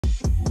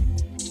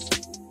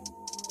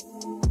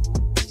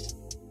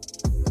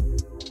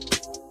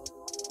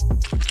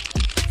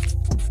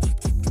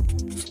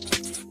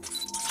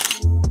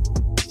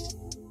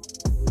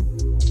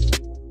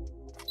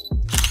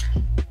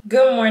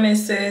Good morning,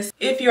 sis.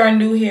 If you are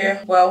new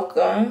here,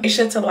 welcome. Make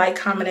sure to like,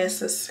 comment, and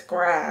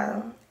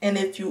subscribe. And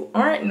if you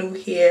aren't new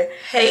here,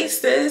 hey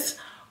sis,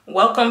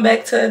 welcome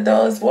back to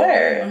Adults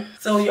Wear.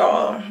 So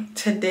y'all,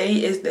 today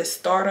is the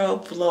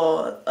startup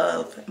vlog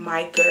of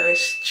my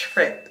girl's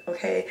trip,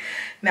 okay?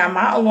 Now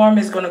my alarm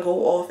is gonna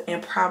go off in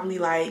probably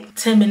like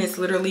 10 minutes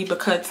literally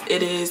because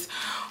it is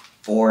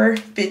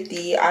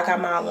 4:50. I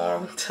got my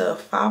alarm to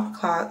 5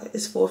 o'clock.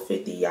 It's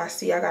 4:50. Y'all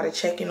see I gotta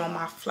check in on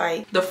my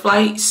flight. The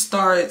flight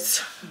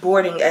starts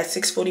boarding at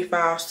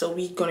 6:45, so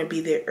we're gonna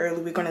be there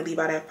early. We're gonna leave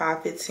out at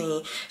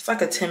 5:15. It's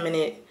like a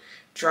 10-minute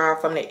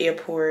drive from the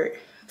airport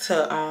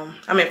to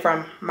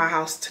from my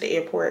house to the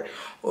airport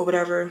or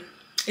whatever.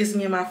 It's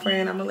me and my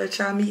friend. I'm gonna let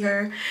y'all meet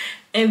her.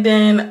 And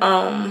then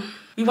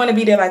we want to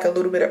be there like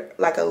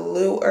a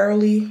little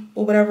early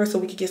or whatever, so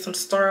we could get some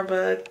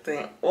Starbucks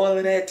and all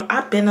of that.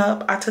 I've been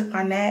up. I took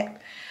my nap.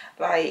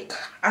 Like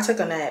I took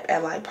a nap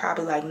at like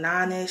probably like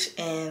 9ish,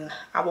 and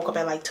I woke up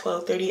at like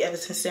 12:30. Ever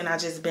since then, I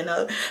just been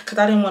up because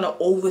I didn't want to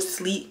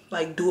oversleep,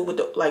 like do it with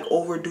the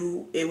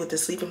overdo it with the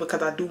sleeping,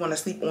 because I do want to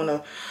sleep on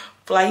a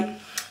flight.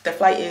 The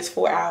flight is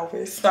 4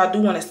 hours, so I do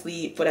want to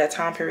sleep for that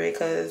time period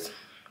because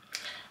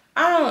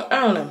I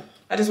don't know.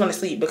 I just want to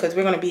sleep because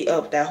we're going to be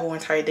up that whole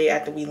entire day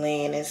after we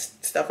land and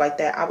stuff like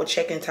that. Our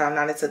check-in time,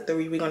 now it's at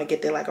 3. We're going to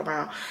get there like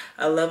around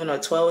 11 or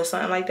 12 or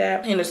something like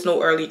that. And there's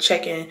no early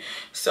check-in,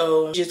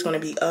 so I'm just going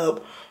to be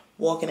up,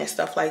 walking and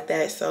stuff like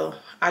that. So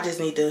I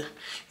just need to,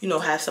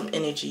 have some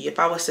energy. If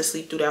I was to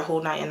sleep through that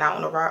whole night and not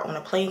on a ride on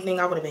a plane thing,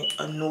 I would have been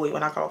annoyed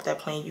when I got off that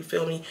plane, you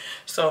feel me?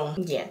 So,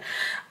 yeah,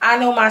 I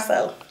know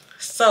myself.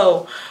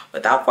 So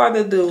without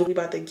further ado, we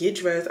about to get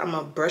dressed. I'm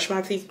gonna brush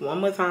my teeth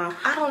one more time.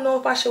 I don't know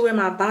if I should wear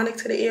my bonnet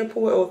to the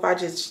airport or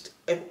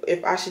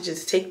if I should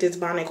just take this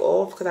bonnet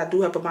off, because I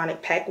do have a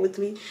bonnet pack with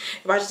me.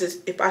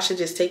 If I should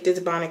just take this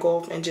bonnet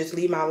off and just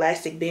leave my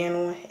elastic band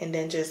on and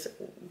then just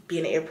be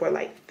in the airport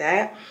like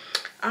that.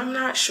 I'm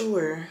not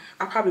sure.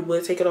 I probably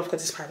would take it off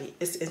because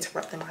it's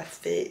interrupting my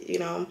fit,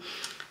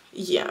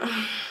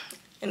 Yeah.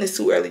 And it's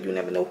too early, you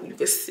never know who you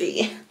can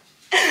see.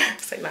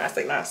 Say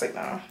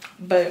nah.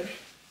 But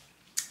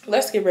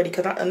let's get ready,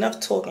 because enough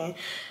talking.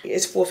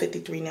 It's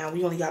 4:53 now.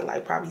 We only got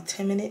like probably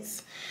 10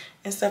 minutes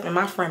and stuff. And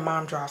my friend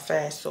mom drive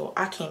fast, so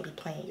I can't be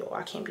playing, yo.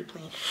 I can't be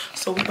playing.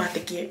 So we about to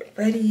get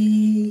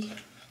ready.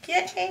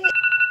 Yay!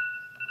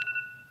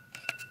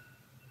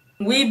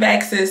 We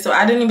back, sis. So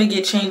I didn't even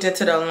get changed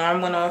until the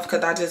alarm went off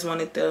because I just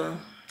wanted to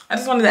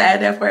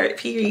add that part,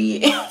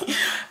 period.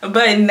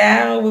 But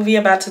now what we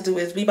about to do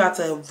is we about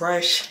to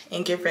rush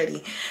and get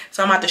ready.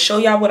 So I'm about to show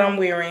y'all what I'm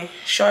wearing,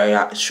 show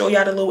y'all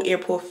the little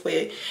airport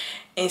fit,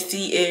 and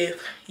see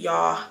if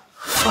y'all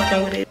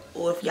fucking with it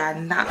or if y'all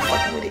not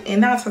fucking with it.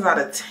 And 9 times out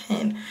of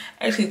 10,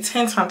 actually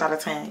 10 times out of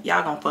 10,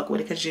 y'all gonna fuck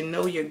with it, because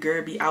your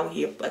girl be out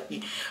here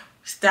fucking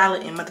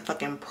styling and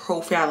motherfucking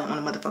profiling on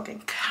a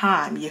motherfucking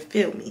con, you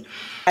feel me?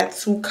 I had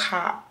to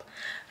cop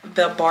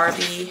the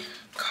Barbie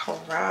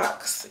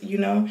Crocs,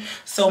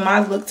 So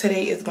my look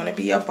today is going to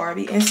be a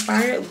Barbie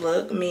inspired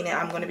look, meaning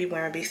I'm going to be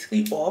wearing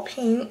basically all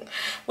pink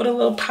with a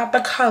little pop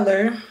of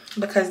color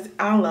because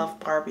I love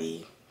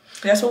Barbie.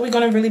 That's what we're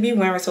going to really be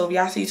wearing. So if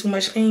y'all see too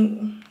much pink,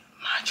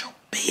 mind your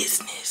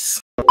business.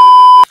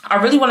 I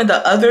really wanted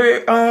the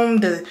other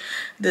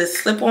the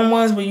slip-on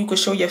ones where you could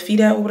show your feet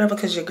out or whatever,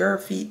 because your girl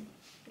feet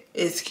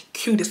is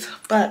cute as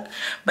fuck,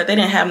 but they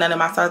didn't have none of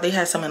my size. They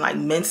had some in like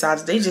men's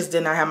size. They just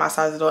did not have my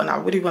size at all. And I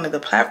really wanted the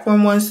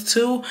platform ones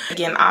too.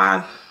 Again,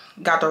 I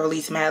got the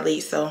release mad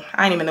late, so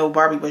I didn't even know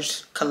Barbie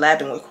was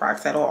collabing with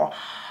Crocs at all.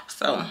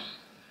 So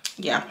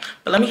yeah,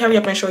 but let me hurry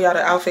up and show y'all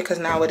the outfit, because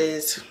now it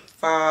is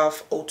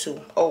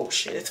 5:02. Oh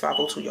shit, it's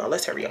 5:02, y'all.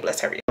 Let's hurry up.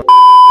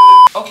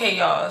 Okay,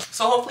 y'all,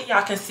 so hopefully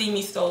y'all can see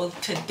me. So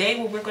today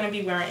what we're going to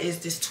be wearing is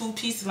this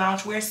 2-piece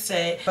loungewear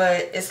set,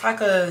 but it's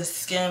like a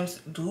Skims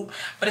dupe,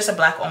 but it's a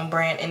black owned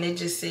brand, and it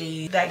just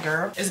says that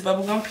girl. It's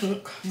bubblegum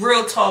pink,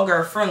 real tall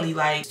girl friendly,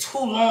 like too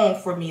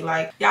long for me.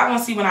 Like y'all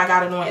gonna see when I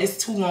got it on, it's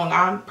too long.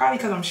 I'm probably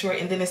because I'm short.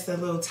 And then it's the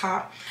little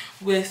top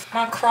with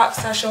my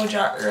Crocs I showed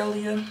y'all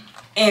earlier.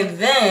 And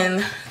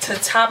then to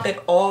top it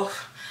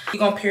off, we're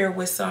gonna pair it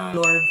with some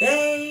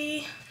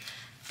Lorvay.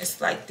 It's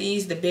like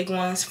these, the big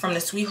ones from the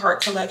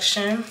Sweetheart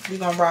collection. We're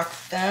gonna rock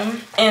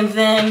them. And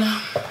then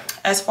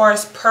as far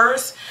as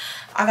purse,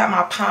 I got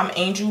my Palm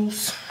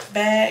Angels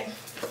bag.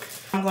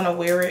 I'm gonna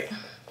wear it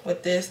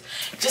with this,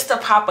 just a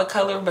pop of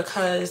color,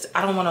 because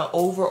I don't want to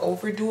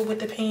overdo it with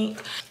the pink.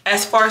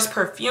 As far as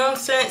perfume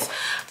scents,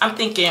 I'm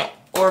thinking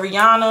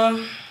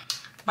Oriana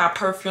by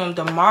Perfume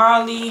de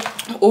Marley,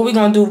 or we're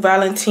gonna do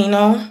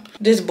Valentino.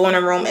 This Born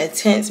in Rome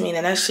Intense,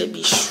 meaning that should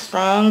be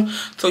strong,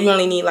 so you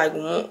only need like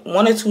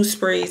one or 2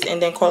 sprays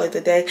and then call it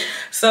a day.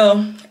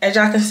 So as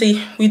y'all can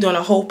see, we doing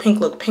a whole pink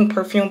look, pink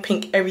perfume,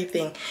 pink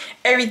everything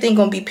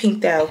gonna be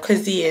pinked out,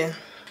 because yeah.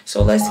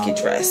 So let's get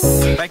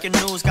dressed. Breaking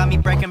news got me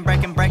breaking.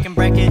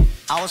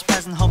 I was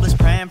present, hopeless,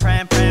 praying.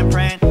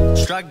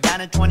 Struck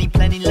down at 20,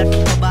 plenty left to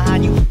put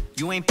behind you.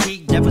 You ain't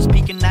peaked, never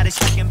speaking, now they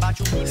speaking about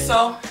you.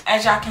 So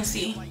as y'all can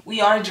see,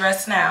 we are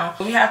dressed now.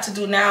 What we have to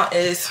do now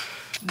is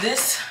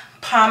this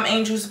Palm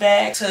Angels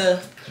bag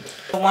to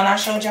the one I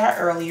showed y'all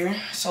earlier.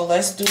 So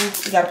let's do,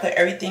 we gotta put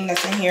everything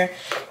that's in here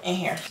in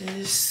here.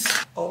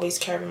 Just always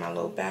carry my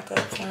little backup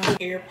phone,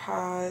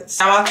 AirPods.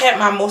 Now I kept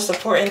my most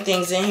important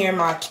things in here,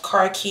 my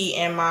car key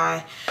and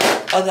my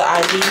other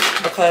ID,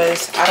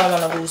 because I don't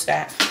want to lose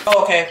that.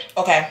 Oh, okay,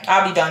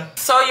 I'll be done.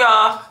 So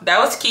y'all, that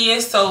was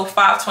Kia. So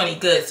 $520,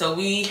 good. So let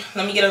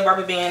me get a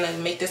rubber band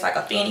and make this like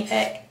a fanny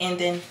pack, and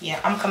then yeah,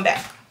 I'm gonna come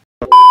back.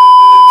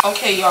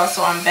 Okay y'all,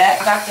 so I'm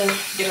back. I got to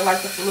get it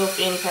like this little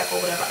fanny pack or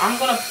whatever. I'm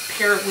gonna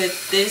pair it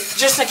with this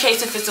just in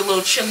case if it's a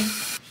little chilly.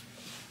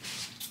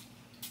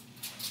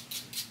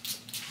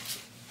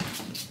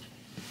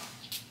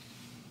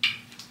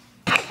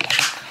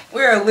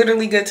 We're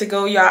literally good to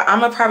go, y'all. I'm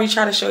gonna probably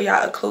try to show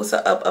y'all a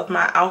closer up of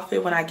my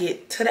outfit when I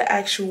get to the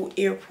actual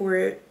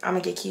airport. I'm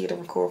gonna get Kia to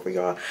record for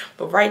y'all,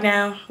 but right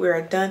now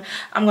we're done.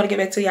 I'm gonna get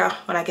back to y'all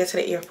when I get to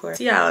the airport.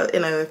 See y'all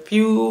in a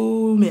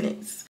few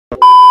minutes.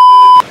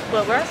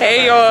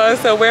 Hey y'all,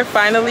 so we're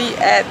finally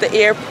at the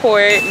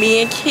airport.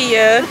 Me and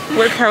Kia,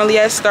 we're currently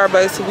at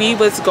Starbucks. We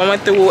was going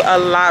through a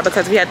lot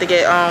because we had to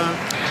get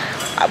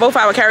both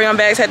our carry-on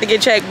bags had to get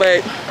checked,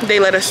 but they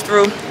let us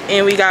through,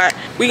 and we got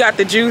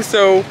the juice,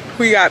 so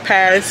we got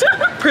passed.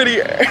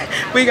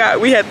 We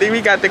got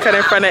to cut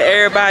in front of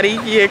everybody,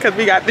 yeah, because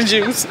we got the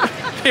juice.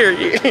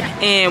 Period.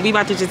 And we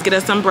about to just get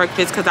us some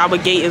breakfast because our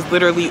gate is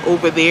literally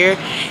over there,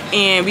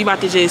 and we about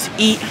to just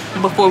eat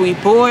before we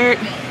board.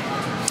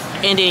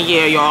 And then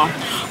yeah, y'all,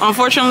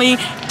 unfortunately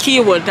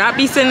Kia will not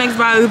be sitting next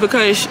by us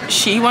because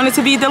she wanted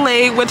to be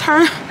delayed with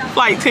her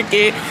flight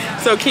ticket,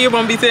 so Kia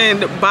won't be sitting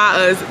by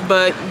us.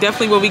 But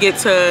definitely when we get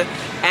to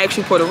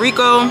actually Puerto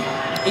Rico,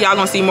 y'all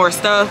gonna see more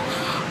stuff,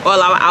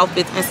 all our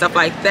outfits and stuff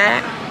like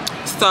that.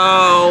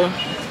 So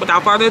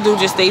without further ado,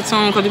 just stay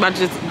tuned because we about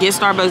to just get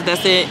Starbucks.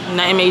 That's it,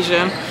 nothing major.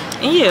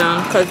 And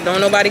yeah, because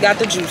don't nobody got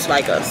the juice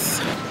like us.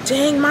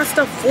 Dang, my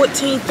stuff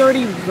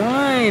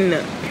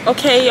 $14.31.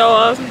 Okay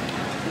y'all,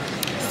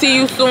 see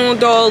you soon,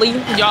 Dolly.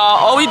 Y'all,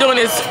 all we doing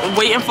is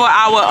waiting for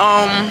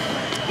our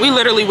we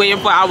literally waiting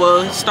for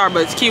our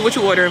Starbucks. Kia, what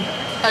you order?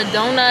 A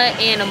donut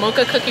and a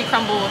mocha cookie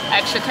crumble with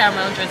extra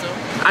caramel drizzle.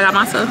 I got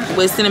myself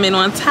with cinnamon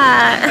on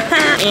top.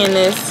 And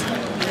this,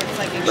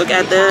 look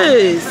at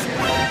this.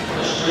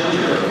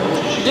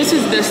 This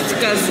is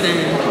disgusting.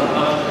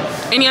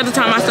 Any other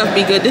time my stuff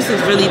be good, this is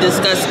really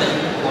disgusting.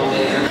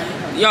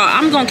 Y'all,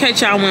 I'm gonna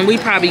catch y'all when we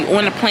probably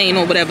on the plane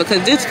or whatever,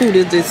 because this food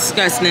is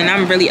disgusting.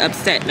 I'm really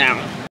upset now.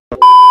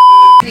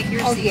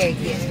 Oh yeah.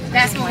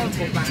 That's one right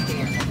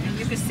there.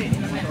 You can sit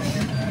in the middle.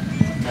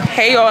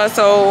 Hey y'all,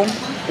 so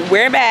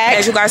we're back.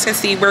 As you guys can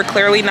see, we're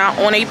clearly not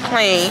on a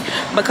plane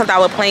because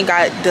our plane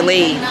got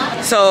delayed.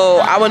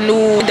 So our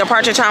new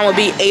departure time would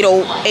be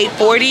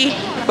 8:40,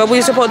 but we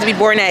were supposed to be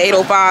boarding at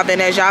 8:05,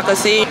 and as y'all can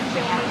see,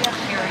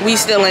 we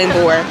still ain't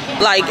bored.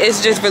 Like,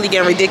 it's just really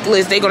getting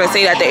ridiculous. They're gonna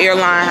say that the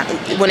airline,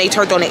 when they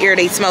turned on the air,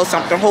 they smell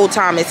something. The whole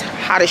time it's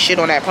hot as shit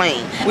on that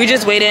plane. We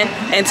just waiting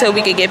until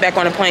we can get back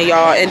on the plane,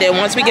 y'all. And then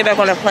once we get back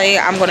on the plane,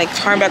 I'm gonna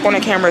turn back on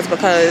the cameras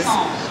because,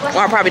 well,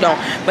 I probably don't,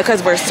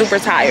 because we're super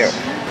tired.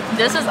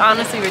 This is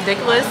honestly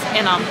ridiculous,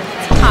 and I'm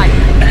tired.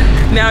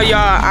 Now,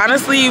 y'all,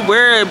 honestly,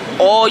 we're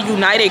all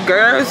United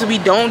girls. We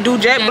don't do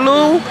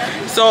JetBlue.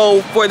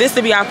 So for this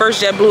to be our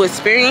first JetBlue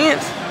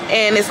experience,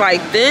 and it's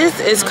like this,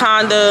 is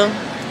kinda,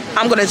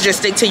 I'm gonna just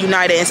stick to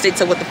United and stick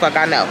to what the fuck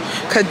I know,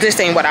 cause this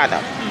ain't what I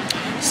know.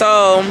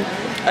 So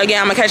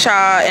again, I'm gonna catch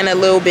y'all in a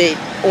little bit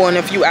or in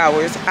a few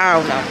hours. I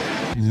don't know.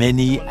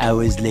 Many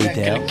hours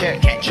later.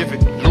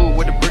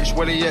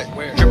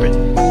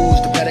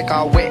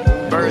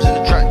 Birds in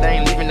the truck, they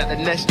ain't leaving at the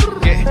nest.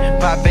 Get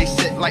 5 base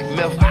set like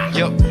milk.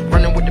 Yup,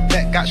 running with the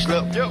pack, got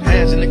slipped.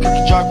 Hands in the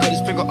cookie jar, cut his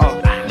finger off.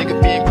 Nigga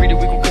being greedy,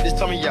 we gon' cut his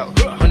tummy out.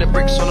 100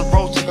 bricks on the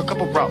road, take a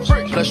couple routes.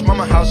 Flush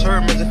mama house,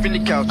 her man's a Philly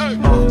couch. I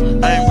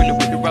ain't really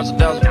with the razzle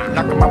dazzle.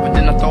 Knock him out, but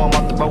then I throw him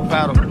off the boat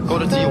paddle. Go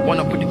to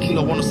Tijuana, up with the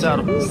kilo on the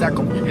saddle. Sack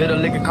him, hit a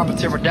lick and cop a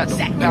pterodactyl.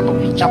 Pap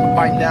him, chop a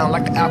bite down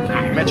like an apple.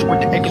 Match it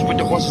with the acres, with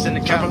the horses in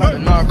the cattle. Like a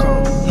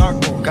narco,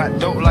 got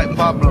dope like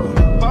Pablo.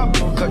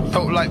 Cut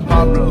throat like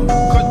Pablo.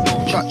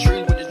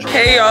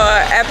 Hey y'all,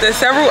 after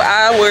several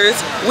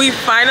hours we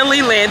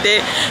finally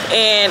landed,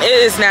 and it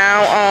is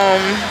now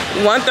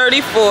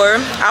 1:34.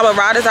 Our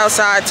ride is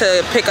outside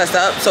to pick us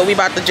up, so we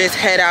about to just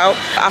head out.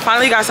 I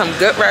finally got some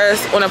good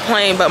rest on the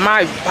plane, but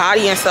my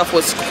body and stuff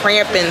was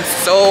cramping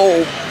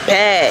so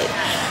bad,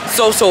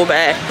 so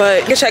bad.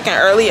 But we're checking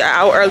early, an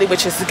hour early,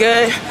 which is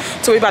good.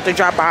 So we about to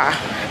drop our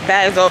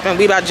bags off and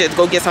we about to just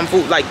go get some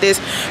food like this,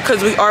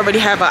 because we already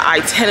have an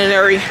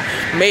itinerary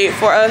made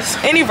for us.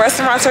 Any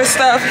restaurants or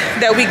stuff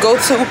that we go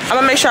to, I'm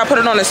gonna make sure I put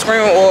it on the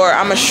screen, or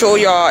I'm gonna show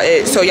y'all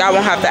it so y'all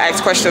won't have to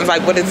ask questions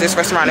like what is this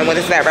restaurant and what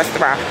is that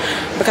restaurant,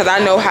 because I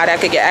know how that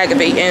could get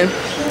aggravating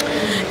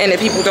and if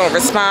people don't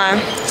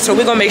respond. So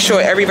we're gonna make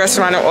sure every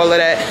restaurant and all of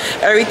that,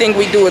 everything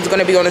we do is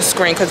gonna be on the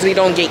screen because we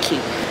don't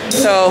gatekeep.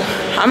 So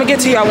I'm gonna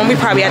get to y'all when we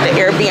probably at the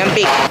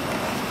Airbnb.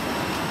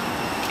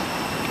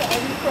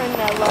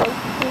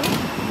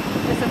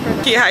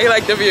 Yeah, how you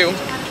like the view?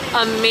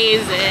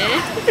 Amazing.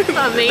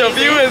 Amazing. The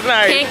view is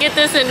nice. Can't get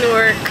this in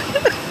Newark.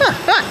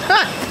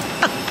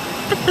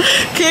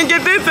 Can't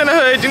get this in the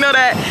hood. You know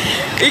that?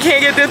 You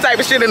can't get this type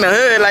of shit in the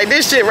hood. Like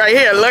this shit right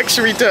here,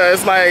 luxury to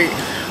us. Like,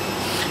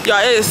 y'all,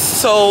 it is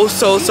so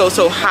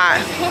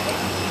hot.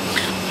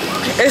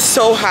 It's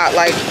so hot.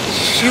 Like,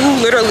 you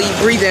literally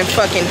breathing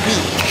fucking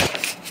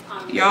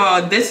heat.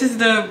 Y'all, this is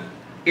the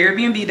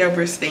Airbnb that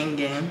we're staying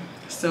in.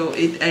 So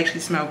it actually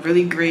smells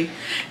really great.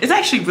 It's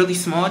actually really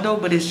small though,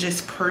 but it's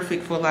just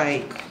perfect for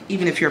like,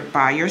 even if you're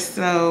by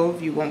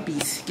yourself, you won't be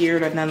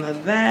scared or none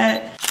of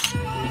that.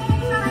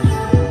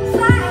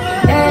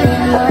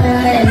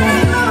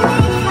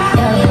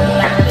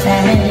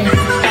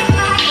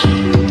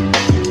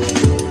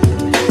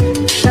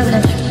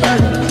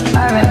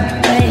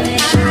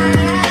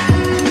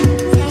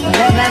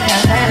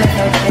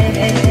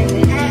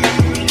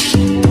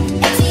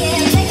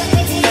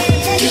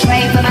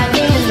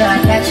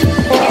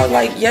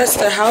 Like, yes,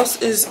 the house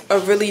is a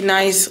really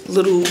nice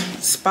little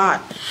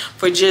spot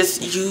for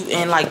just you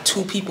and like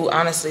 2 people,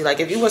 honestly. Like,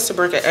 if you was to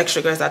bring an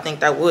extra guest, I think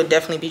that would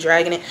definitely be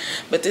dragging it.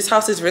 But this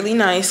house is really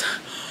nice.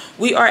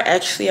 We are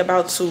actually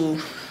about to,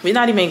 we're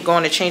not even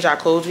going to change our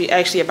clothes. We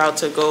actually about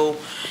to go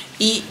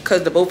eat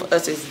because the both of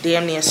us is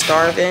damn near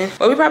starving.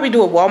 But we probably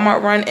do a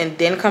Walmart run and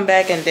then come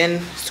back and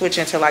then switch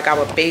into like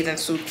our bathing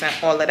suits and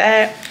all of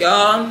that.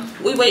 Y'all,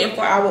 we waiting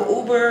for our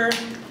Uber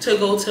to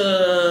go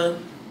to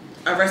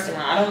a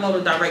restaurant. I don't know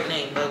the direct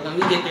name, but when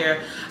we get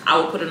there, I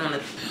will put it on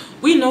it.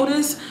 We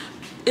notice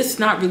it's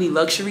not really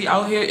luxury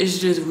out here. It's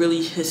just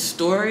really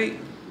historic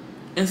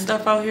and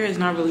stuff out here. It's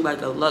not really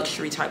like a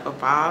luxury type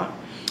of vibe.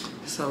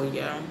 So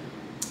yeah,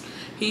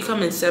 he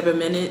come in 7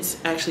 minutes,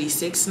 actually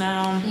 6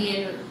 now.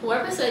 Yeah,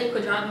 whoever said you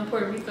could drive in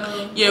Puerto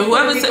Rico. Yeah,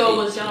 whoever said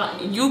was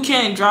y'all. You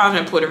can't drive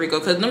in Puerto Rico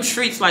because them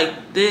streets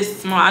like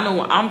this small. I know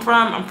where I'm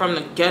from. I'm from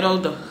the ghetto,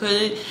 the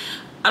hood.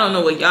 I don't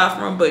know where y'all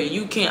from, but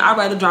you can't. I'd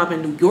rather drive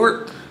in New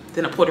York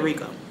than a Puerto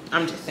Rico.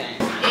 I'm just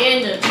saying.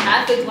 And the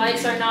traffic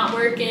lights are not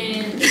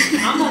working.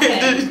 I'm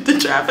okay. the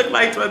traffic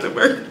lights wasn't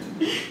working.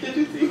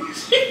 Did you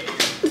see?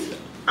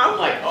 I'm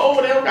like,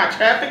 oh, they don't got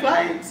traffic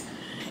lights.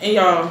 And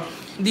y'all,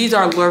 these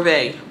are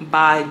Loewe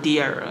by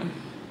Diarra.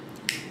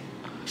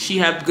 She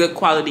have good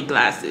quality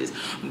glasses.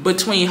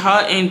 Between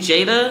her and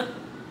Jada,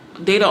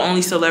 they the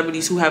only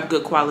celebrities who have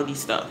good quality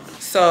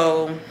stuff.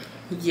 So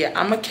yeah,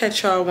 I'm gonna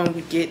catch y'all when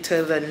we get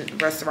to the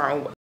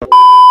restaurant.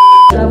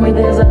 Tell me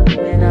there's a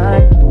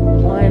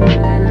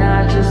when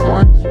I just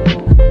want you,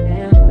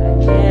 and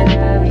I can't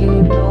have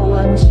you, no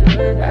one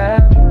should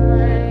have.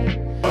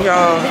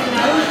 Y'all,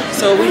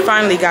 so we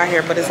finally got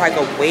here, but it's like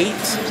a wait,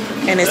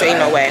 and this ain't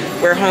no way.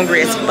 We're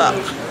hungry as fuck.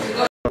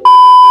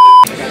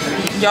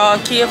 Y'all,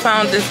 Kia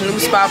found this new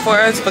spot for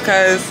us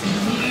because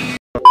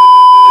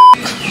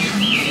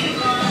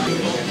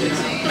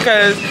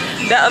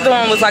that other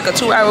one was like a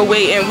 2-hour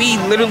wait, and we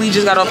literally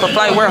just got off a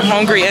flight. We're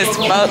hungry as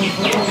fuck,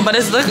 but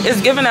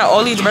it's given that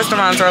all these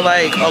restaurants are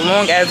like a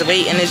long ass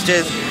wait, and it's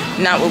just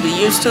not what we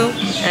used to,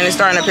 and it's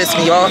starting to piss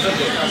me off.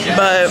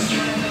 But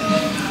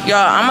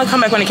y'all, I'm gonna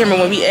come back on the camera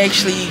when we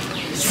actually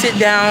sit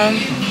down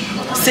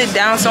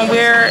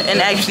somewhere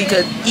and actually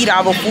could eat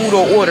our food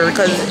or order,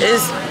 because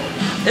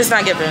it's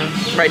not giving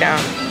right now,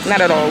 not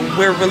at all.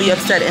 We're really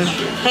upset and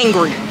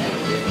hangry.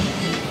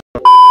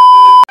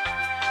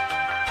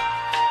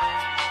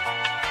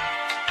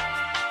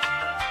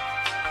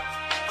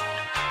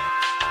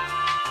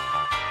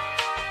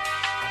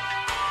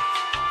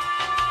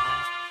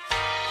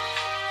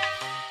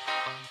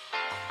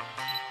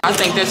 I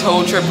think this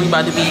whole trip we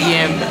about to be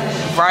eating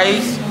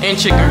rice and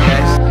chicken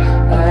breast.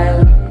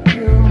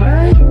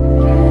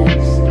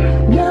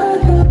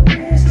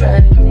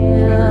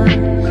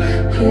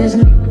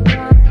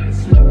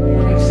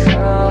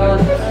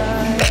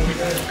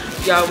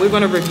 Y'all, we're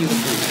gonna review the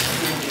food.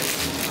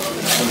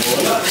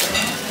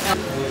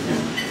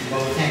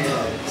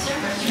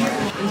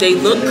 They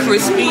look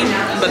crispy,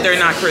 but they're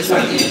not crispy.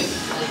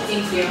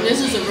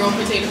 This is a real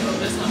potato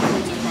fries. It's not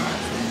frozen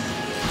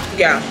fries.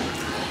 Yeah.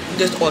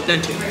 Just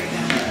authentic.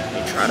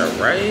 Try the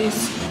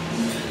rice.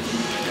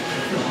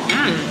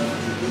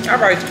 That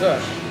rice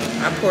good.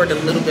 I poured a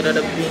little bit of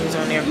the beans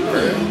on there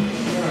first.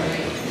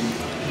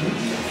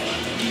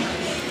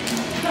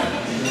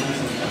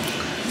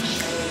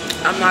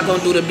 I'm not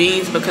gonna do the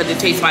beans because it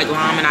tastes like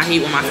lime, and I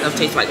hate when my stuff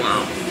tastes like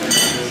lime.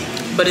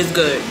 But it's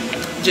good.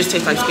 It just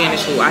tastes like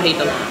Spanish food. I hate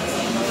the lime.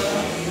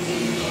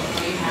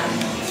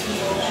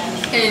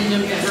 And the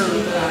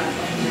herb.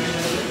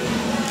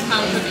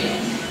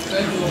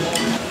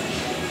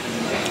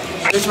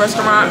 This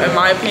restaurant, in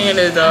my opinion,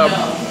 is a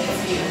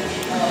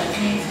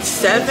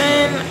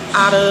 7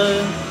 out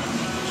of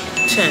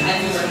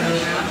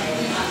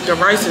 10. The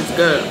rice is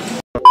good.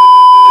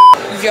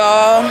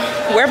 Y'all,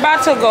 we're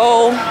about to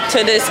go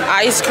to this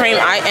ice cream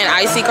and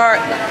icy cart.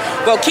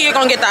 Well, Kia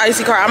gonna get the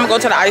icy cart. I'm gonna go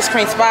to the ice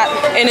cream spot,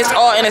 and it's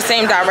all in the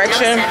same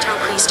direction.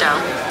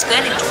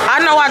 I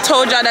know I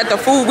told y'all that the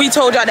food, we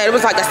told y'all that it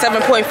was like a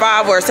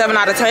 7.5 or a 7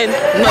 out of 10.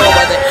 No, it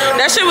wasn't.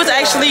 That That shit was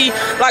actually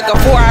like a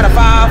 4 out of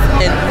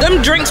 5. And them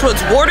drinks was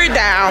watered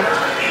down.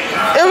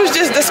 It was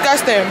just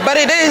disgusting.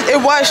 But it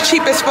was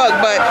cheap as fuck.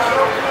 But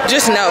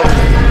just no.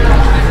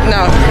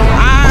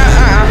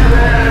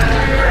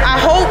 I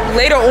hope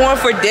later on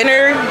for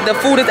dinner the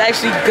food is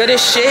actually good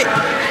as shit.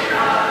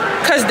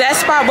 Cause that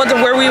spot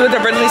wasn't where we were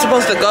originally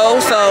supposed to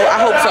go. So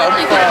I hope so.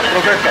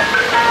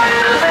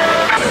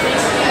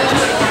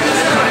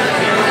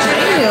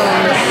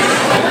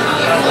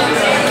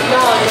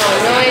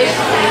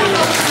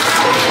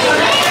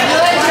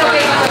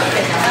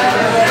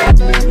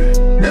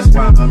 That's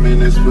why I'm in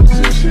this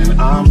position.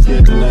 I'm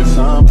scared to let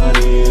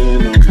somebody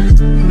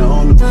in.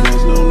 No.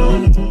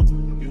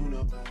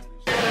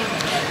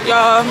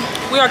 Y'all,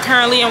 we are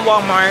currently in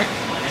Walmart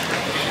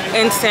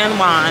in San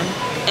Juan,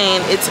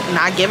 and it's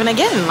not giving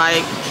again.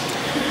 Like,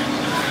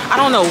 I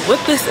don't know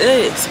what this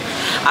is.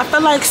 I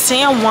feel like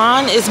San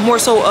Juan is more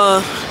so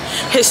a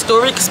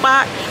historic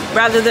spot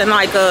rather than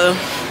like a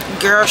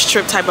girls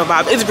trip type of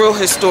vibe. It's real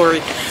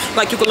historic.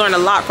 Like, you can learn a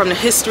lot from the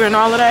history and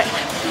all of that.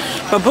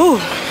 But boo,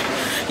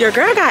 your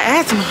girl got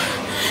asthma,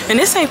 and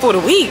this ain't for the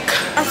weak.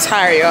 I'm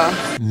tired,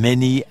 y'all.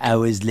 Many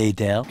hours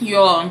later.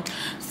 Y'all,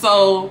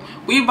 so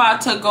we about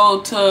to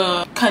go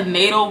to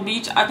Canado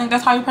Beach. I think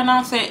that's how you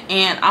pronounce it.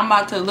 And I'm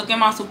about to look in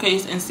my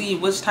suitcase and see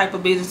which type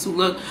of bathing suit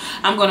look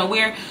I'm gonna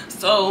wear.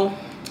 So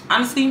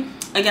honestly,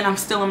 again, I'm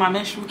still in my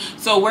menstrual,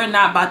 so we're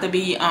not about to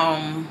be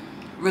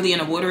really in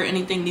the water or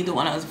anything. Neither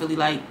one of us really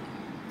like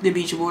the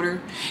beach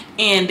water.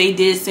 And they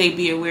did say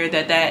be aware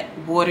that that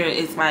water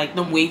is like,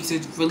 them waves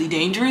is really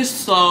dangerous.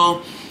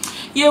 So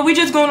yeah, we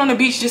just going on the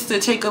beach just to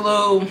take a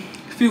little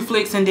few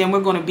flicks, and then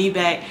we're going to be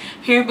back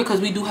here because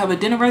we do have a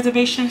dinner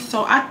reservation.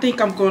 So I think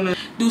I'm going to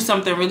do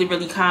something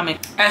really comic.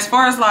 As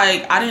far as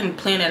like, I didn't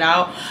plan it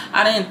out.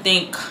 I didn't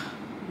think,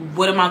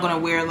 what am I going to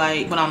wear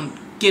like when I'm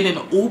getting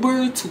an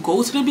Uber to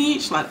go to the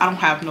beach? Like, I don't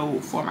have no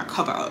for my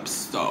cover ups.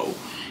 So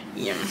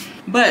yeah,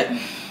 but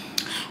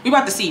we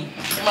about to see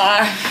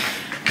my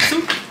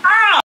suit.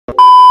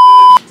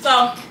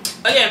 So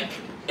again,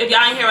 if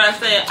y'all ain't hear what I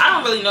said, I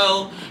don't really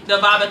know the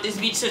vibe at this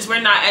beach, since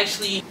we're not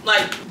actually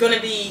like gonna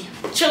be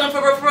chilling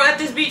for real at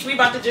this beach. We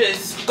about to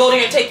just go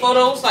there and take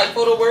photos, like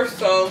photo worth.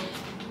 So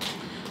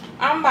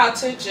I'm about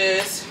to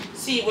just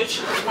see which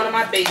one of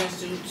my bathing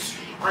suits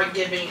are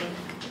giving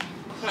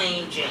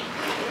plain Jane.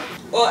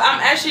 Well, I'm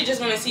actually just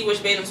gonna see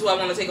which bathing suit I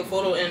want to take a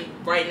photo in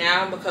right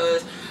now,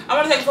 because I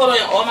want to take a photo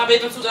in all my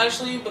bathing suits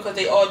actually, because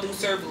they all do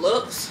serve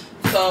looks.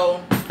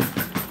 So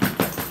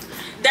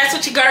that's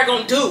what you girl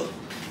gonna do.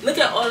 Look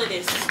at all of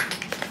this.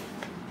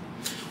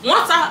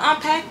 Once I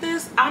unpack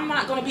this, I'm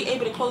not gonna be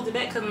able to close it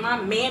back because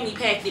my mammy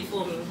packed it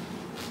for me.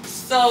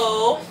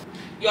 So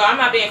y'all, I'm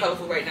not being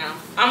colorful right now.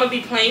 I'm gonna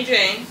be plain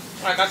Jane,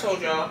 like I told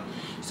y'all.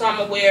 So I'm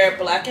gonna wear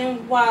black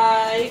and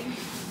white.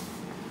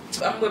 I'm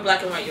gonna wear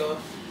black and white, y'all,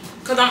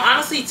 because I'm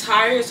honestly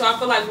tired. So I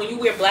feel like when you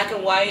wear black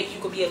and white, you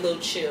could be a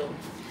little chill.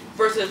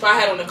 Versus if I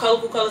had on the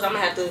colorful colors, I'm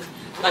gonna have to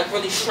like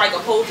really strike a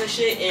pose and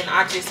shit, and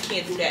I just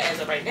can't do that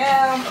as of right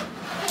now.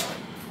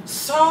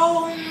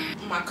 So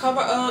my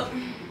cover up,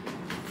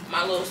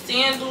 my little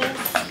sandals.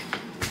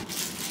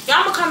 Y'all,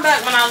 I'm gonna come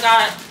back when I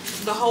got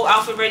the whole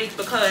outfit ready,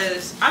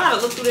 because I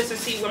gotta look through this and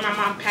see where my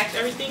mom packed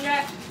everything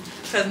at,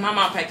 because my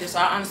mom packed it, so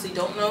I honestly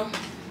don't know.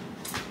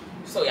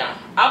 So yeah,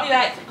 I'll be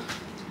back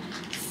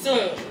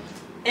soon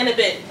in a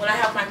bit when I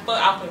have my full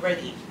outfit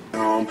ready.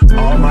 All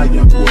my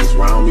young boys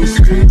round me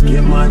street,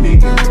 get money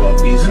and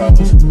fuck these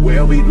hoes.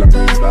 Where we learn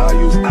these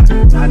values,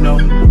 I know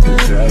what to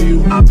tell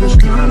you. I'm just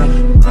trying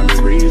to find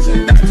a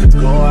reason not to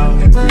go out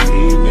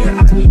every evening.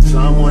 I need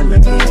someone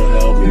that will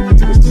help me,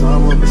 because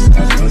someone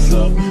besides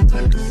myself.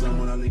 I need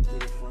someone I leave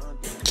with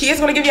fun. Kia's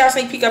gonna give y'all a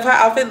sneak peek of her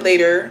outfit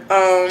later.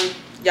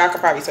 Y'all can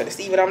probably sort of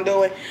see what I'm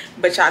doing,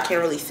 but y'all can't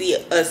really see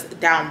us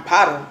down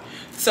bottom.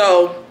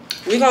 So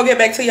we're gonna get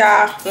back to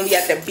y'all when we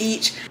at the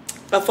beach.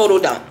 A photo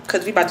done,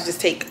 because we about to just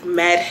take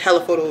mad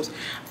hella photos.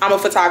 I'm a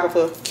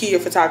photographer, Kia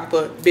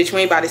photographer. Bitch,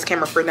 we ain't buy this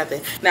camera for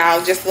nothing. Now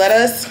just let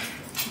us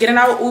get in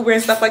our Uber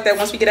and stuff like that.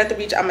 Once we get at the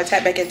beach, I'm gonna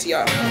tap back into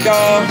y'all.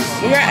 Y'all,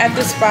 we are at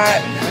this spot.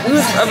 We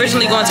was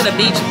originally going to the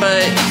beach,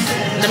 but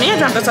the man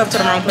dropped us off to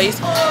the wrong place.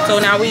 So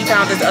now we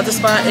found this other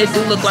spot. It do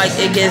look like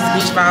it gives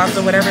beach vibes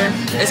or whatever.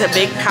 It's a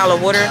big pile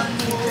of water.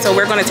 So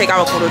we're gonna take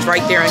our photos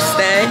right there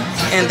instead,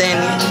 and then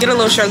get a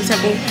little Shirley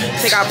Temple,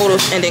 take our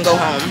photos, and then go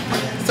home.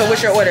 So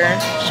what's your order?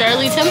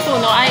 Shirley Temple,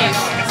 no ice.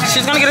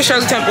 She's gonna get a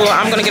Shirley Temple.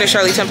 I'm gonna get a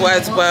Shirley Temple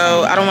as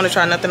well. I don't want to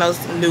try nothing else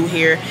new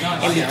here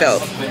and be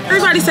felt.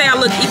 Everybody say I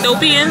look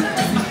Ethiopian,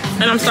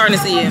 and I'm starting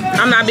to see it.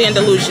 I'm not being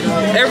delusional.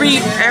 Every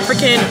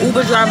African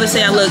Uber driver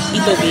say I look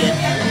Ethiopian,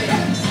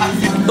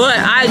 but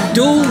I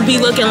do be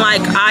looking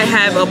like I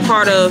have a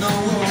part of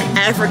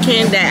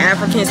African, that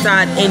African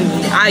side in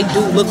me. I do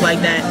look like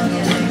that,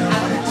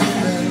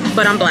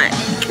 but I'm black.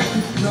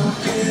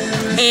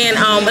 And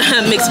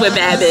mixed with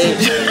bad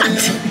bitch.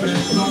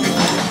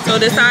 So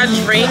this I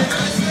drink.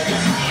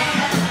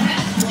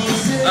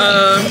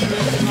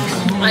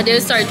 I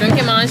did start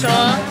drinking mine,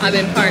 y'all. I've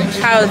been parched.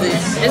 How is it?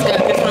 It's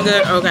good. This one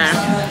good? Okay.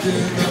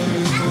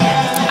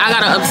 I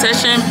got an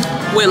obsession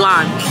with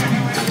limes.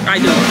 I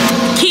do.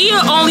 Kia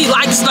only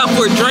likes stuff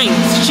with drinks.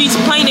 She's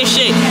plain as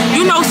shit.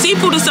 You know,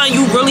 seafood is something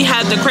you really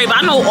have to crave.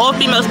 I know all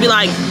females be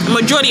like,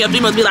 majority of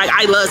females be like,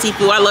 I love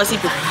seafood, I love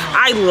seafood.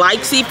 I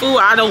like seafood,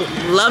 I don't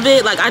love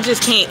it. Like, I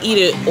just can't eat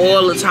it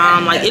all the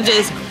time. Like, it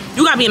just,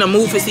 you gotta be in the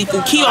mood for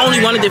seafood. Kia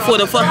only wanted it for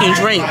the fucking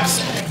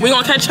drinks. We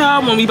gonna catch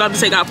y'all when we about to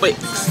take our flicks.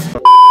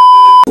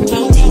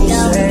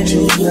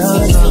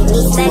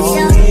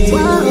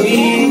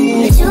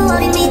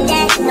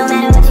 No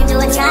matter what you do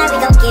or try, we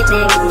gon' get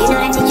back. You know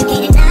that you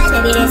can't deny,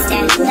 baby, that's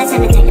that. That's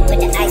time to take to put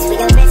the ice where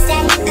your wrist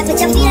at. I put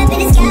your feet up in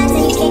the sky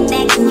till you kick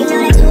back. You know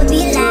that you would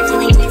be alive, you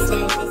ain't missed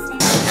that.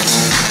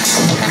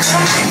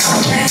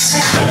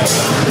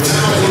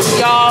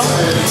 Y'all,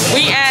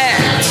 we at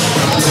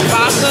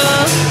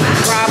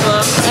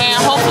Raba,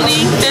 and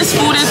hopefully this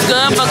food is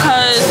good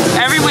because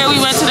everywhere we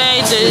went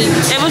today,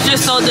 it was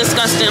just so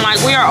disgusting.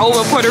 Like, we are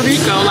over Puerto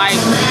Rico. Like,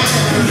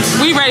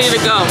 we ready to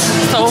go.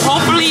 So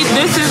hopefully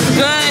this is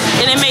good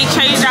and it may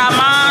change our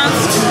minds,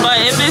 but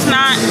if it's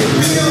not,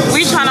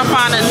 we trying to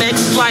find the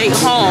next flight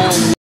home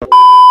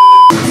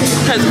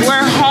because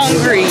we're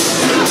hungry.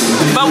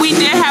 But we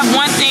did have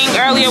one thing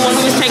earlier when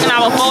we was taking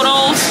our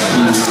photos,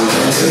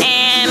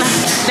 and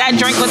that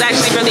drink was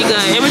actually really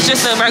good. It was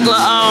just a regular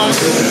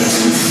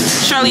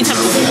Shirley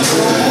Temple.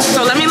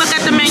 So let me look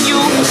at the menu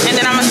and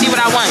then I'm gonna see what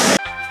I want.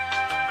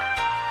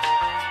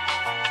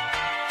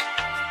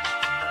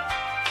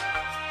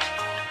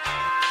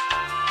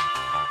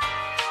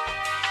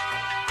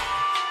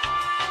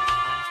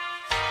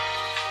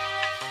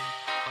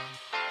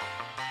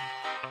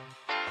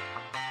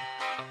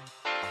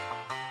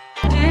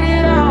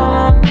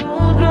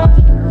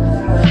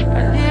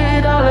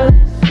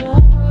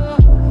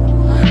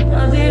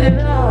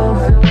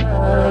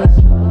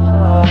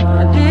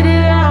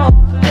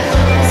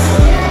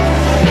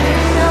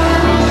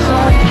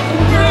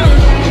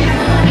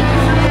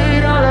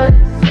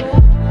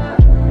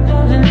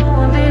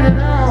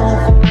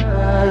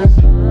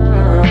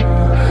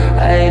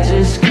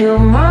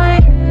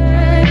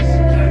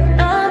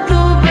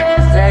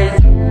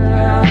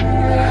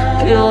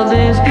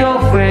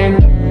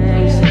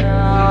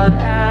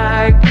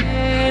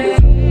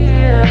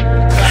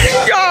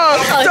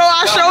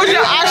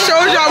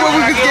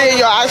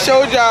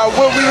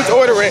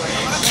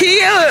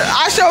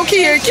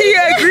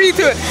 Kia agreed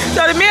to it.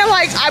 So the man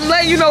like, I'm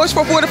letting you know it's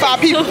for 4 to 5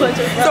 people.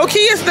 So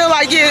Kia's still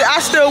like, yeah, I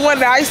still want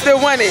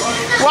it.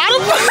 Why the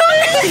fuck?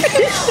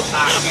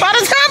 By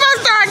the time I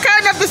start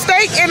cutting up the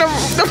steak and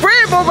the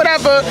bread or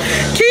whatever,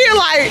 Kia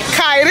like,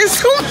 Kai, there's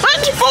too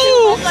much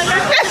food.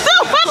 There's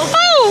too much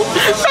food.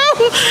 So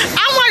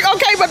I'm like,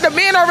 okay, but the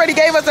man already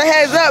gave us a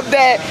heads up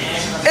that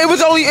it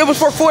was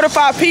for 4 to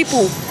 5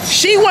 people.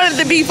 She wanted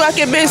to be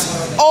fucking Miss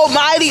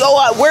Almighty.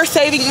 Oh, we're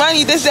saving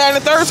money, this, that,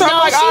 and the third. So I'm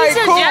like, all right,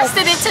 cool. She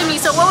suggested it to me.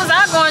 So what was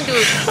I going to do?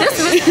 This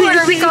was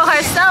Puerto Rico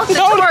herself, the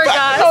tour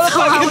guide.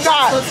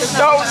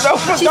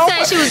 She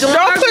said she was doing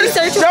her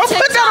research. Don't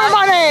put that on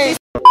my name.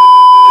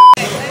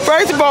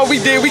 First of all, we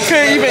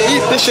couldn't even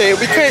eat the shit.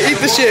 We couldn't eat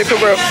the shit for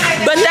real.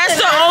 But that's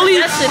the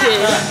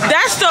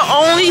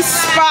only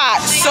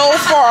spot so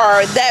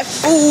far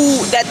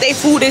that they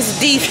food is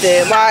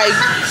decent. Like,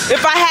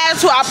 if I had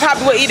to, I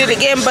probably would eat it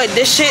again, but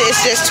this shit is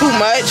just too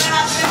much.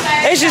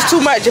 It's just too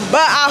much.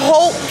 But I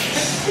hope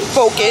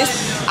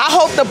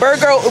the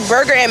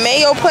burger and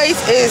mayo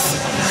place is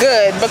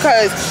good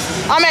because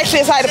I'm actually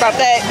excited about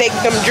that.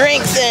 Them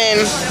drinks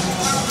and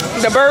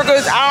the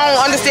burgers. I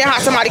don't understand how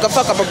somebody can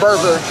fuck up a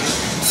burger.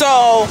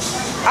 So,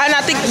 and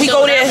I think we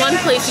go there. One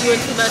place you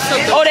went to that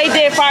took Oh, they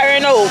did Fire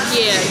and Oak.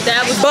 Yeah,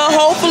 that was. But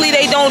hopefully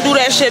they don't do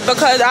that shit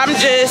because I'm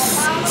just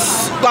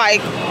like,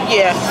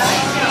 yeah.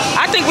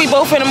 I think we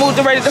both in the mood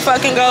to ready to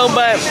fucking go.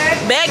 But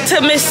back to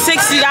Miss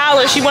 $60.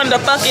 She wanted to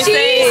fucking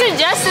say. She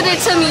suggested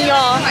it to me,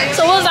 y'all.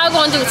 So what was I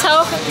going to do?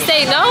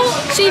 Say no?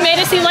 She made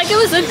it seem like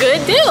it was a good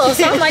deal.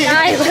 So I'm like, all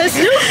right, let's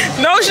do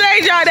it. No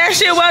shade, y'all. That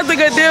shit was a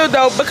good deal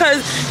though,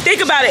 because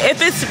think about it.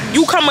 If it's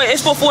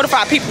for 4 to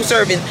 5 people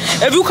serving.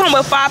 If you come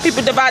with 5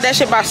 people, divide that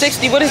shit by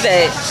 60. What is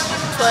that?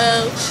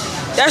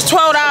 12. That's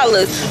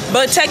 $12.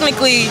 But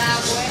technically,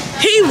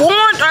 he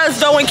warned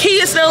us though, and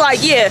Kia's still like,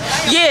 yeah.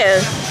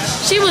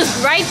 She was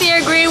right there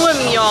agreeing with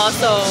me, y'all.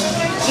 So,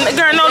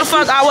 girl, no the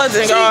fuck I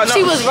wasn't, y'all. No.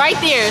 She was right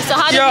there. So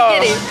how did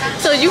we get it?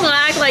 So you gonna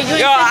act like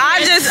you?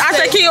 I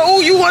said, Kia,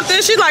 ooh, you want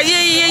this? She's like,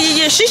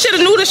 yeah. She should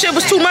have knew the shit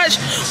was too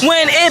much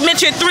when it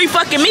mentioned 3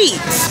 fucking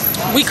meats.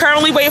 We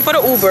currently waiting for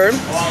the Uber,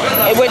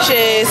 which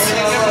is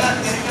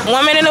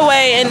 1 minute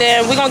away, and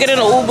then we gonna get in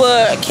the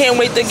Uber. Can't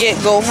wait to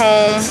go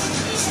home.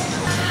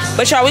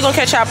 But y'all, we gonna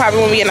catch y'all probably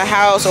when we in the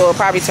house or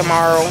probably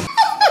tomorrow.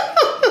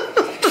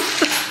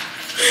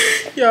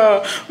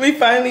 Y'all, we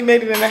finally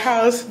made it in the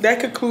house. That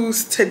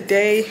concludes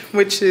today,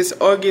 which is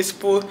August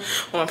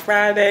 4th on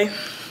Friday.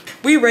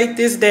 We rate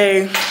this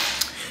day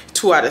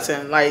 2 out of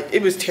 10. Like,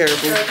 it was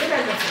terrible.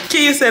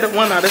 Kia said a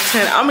 1 out of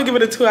 10. I'm gonna give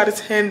it a 2 out of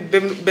 10,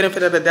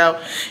 benefit of the doubt.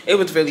 It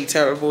was really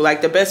terrible.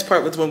 Like, the best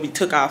part was when we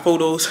took our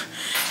photos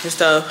and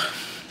stuff.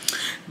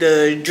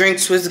 The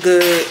drinks was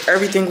good.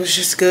 Everything was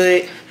just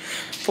good.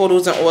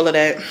 Photos and all of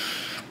that.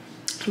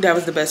 That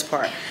was the best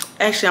part.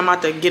 Actually, I'm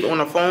about to get on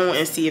the phone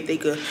and see if they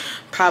could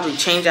probably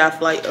change our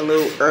flight a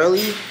little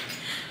early,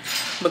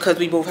 because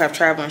we both have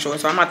travel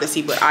insurance. So I'm about to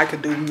see what I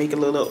could do to make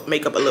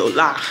up a little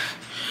lie,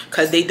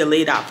 because they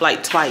delayed our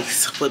flight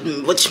twice,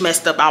 which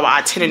messed up our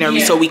itinerary.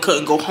 So we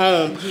couldn't go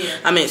home.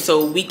 I mean,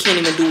 so we can't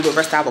even do the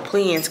rest of our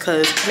plans,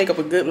 because make up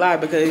a good lie,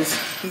 because,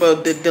 well,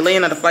 the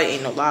delaying of the flight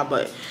ain't no lie,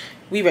 but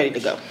we ready to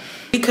go.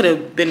 We could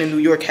have been in New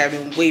York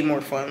having way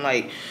more fun.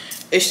 Like,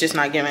 it's just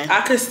not giving.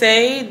 I could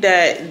say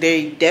that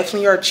they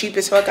definitely are cheap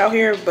as fuck out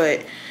here,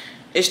 but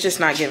it's just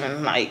not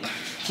giving, like,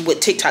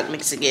 what TikTok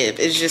makes to give.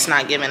 It's just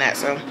not giving that.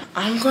 So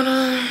I'm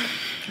gonna,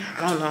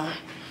 I don't know.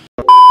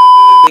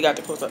 We got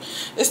the post up.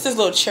 It's this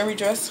little cherry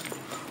dress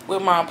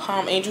with my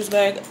Palm Angels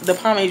bag. The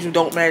Palm Angels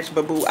don't match,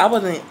 but boo, I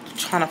wasn't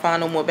trying to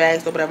find no more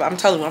bags or whatever. I'm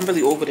telling you, I'm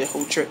really over the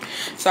whole trip,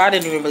 so I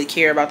didn't even really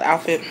care about the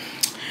outfit.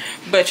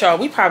 But y'all,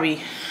 we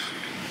probably,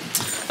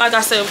 like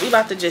I said, we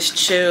about to just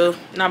chill.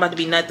 Not about to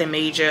be nothing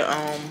major.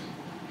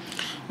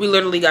 We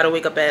literally got to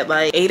wake up at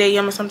like 8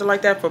 a.m. or something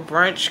like that for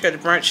brunch, because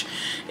brunch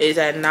is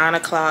at 9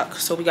 o'clock.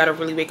 So we got to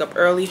really wake up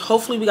early.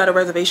 Hopefully we got a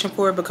reservation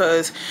for it,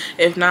 because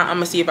if not, I'm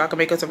going to see if I can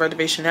make us a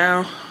reservation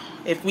now.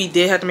 If we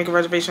did have to make a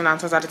reservation, 9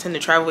 times out of 10 the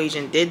travel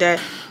agent did that.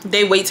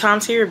 They wait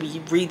times here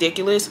be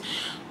ridiculous.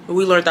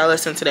 We learned our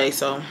lesson today,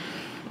 so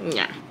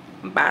yeah.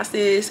 Bye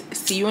sis,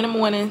 see you in the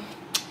morning.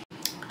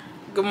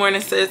 Good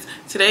morning sis.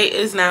 Today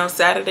is now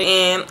Saturday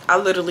and I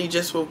literally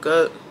just woke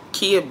up.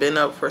 Key had been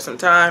up for some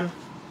time,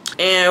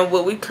 and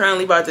what we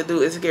currently about to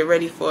do is get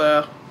ready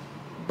for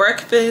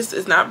breakfast.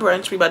 It's not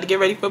brunch, we about to get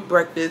ready for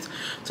breakfast.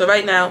 So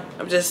right now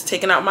I'm just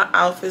taking out my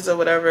outfits or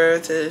whatever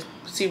to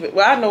see what,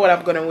 well, I know what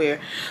I'm gonna wear.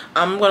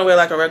 I'm gonna wear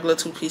like a regular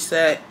 2-piece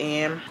set,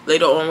 and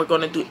later on we're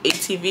gonna do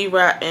ATV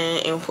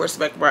riding and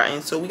horseback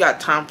riding. So we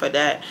got time for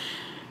that.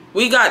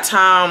 We got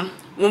time.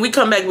 When we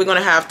come back, we're gonna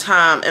have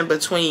time in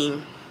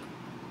between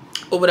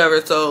or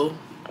whatever, so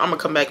I'm gonna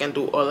come back and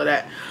do all of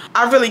that.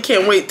 I really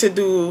can't wait to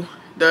do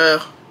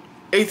the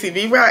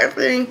ATV ride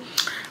thing,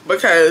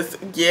 because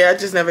yeah, I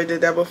just never did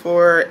that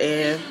before,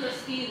 and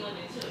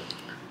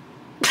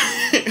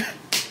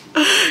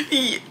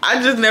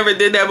I just never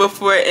did that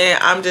before,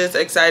 and I'm just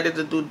excited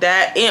to do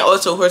that, and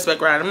also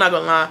horseback riding. I'm not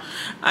gonna lie,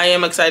 I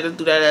am excited to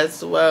do that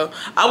as well.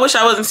 I wish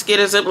I wasn't scared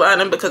of zip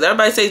lining, because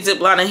everybody says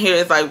zip lining here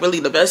is like really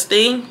the best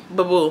thing,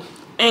 but boo,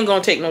 ain't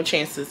gonna take no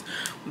chances.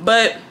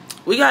 But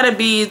we gotta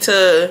be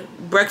to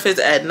breakfast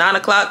at 9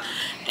 o'clock,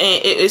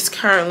 and it is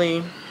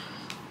currently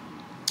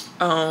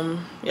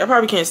y'all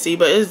probably can't see,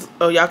 but it's,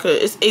 oh y'all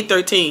could, it's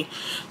 8:13.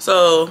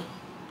 So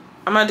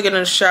I'm about to get in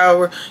the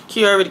shower.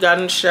 Key already got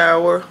in the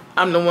shower.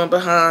 I'm the one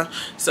behind,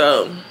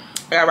 so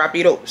I got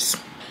rapidos.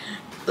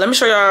 Let me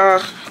show y'all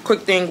a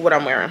quick thing what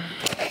I'm wearing.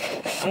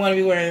 I'm gonna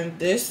be wearing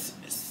this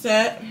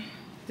set.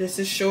 This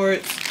is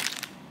shorts,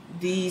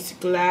 these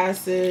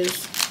glasses,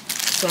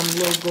 some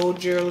little gold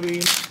jewelry.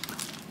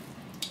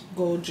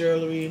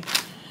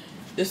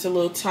 This a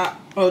little top.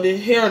 Oh,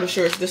 here are the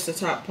shorts. This is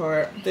the top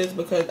part. This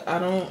because I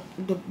don't,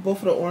 both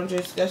of the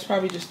oranges, that's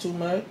probably just too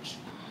much.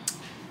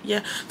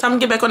 Yeah, time to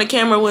get back on the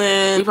camera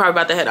when we probably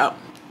about to head out.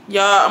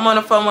 Y'all, I'm on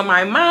the phone with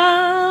my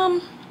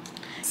mom.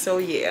 So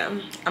yeah,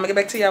 I'm gonna get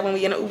back to y'all when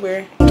we in the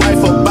Uber.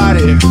 Life about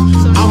it.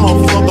 I'm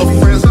a fuck of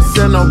friends and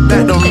send them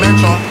back to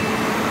Metro.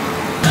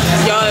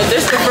 Y'all,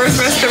 this is the first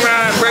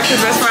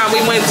breakfast restaurant we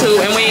went to,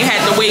 and we ain't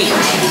had to wait,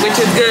 which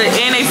is good.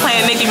 And they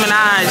playing Nicki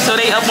Minaj, so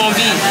they up on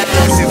beat.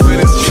 Sexy for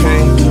this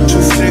chain, too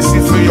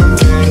sexy for your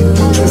game,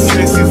 too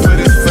sexy for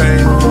this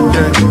fame.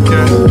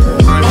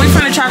 Yeah. We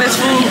finna try this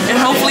food, and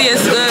hopefully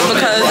it's good,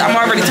 because I'm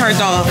already turned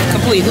off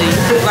completely.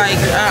 Like,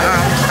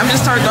 I'm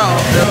just turned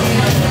off.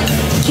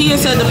 Kia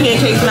said the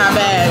pancake's not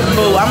bad,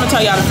 but I'm gonna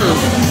tell y'all the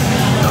truth.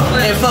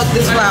 And fuck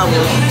this flour,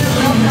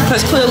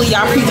 because clearly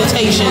y'all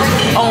presentation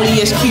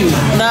only is cute,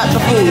 not the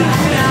food.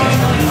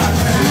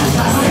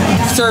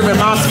 Serving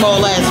my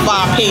small ass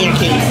 5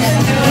 pancakes.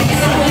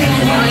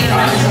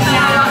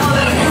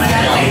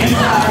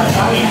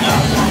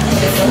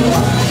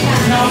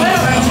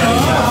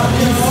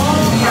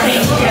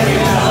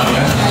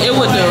 It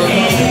would do.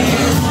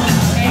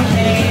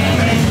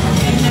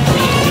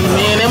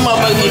 Man, them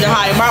motherfuckers need to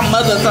hire my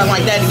mother or something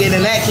like that to get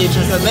in that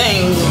kitchen, because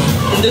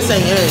this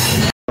ain't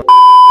it.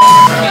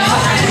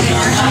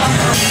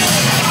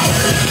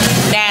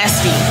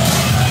 Nasty.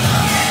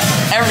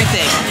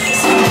 Everything.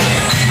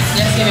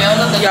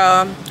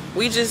 Y'all,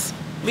 we just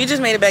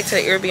made it back to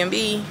the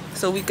Airbnb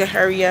so we could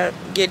hurry up,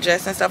 get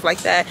dressed and stuff like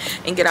that,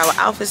 and get our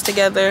outfits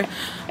together.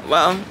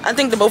 Well, I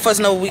think the both of us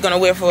know what we're gonna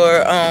wear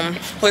for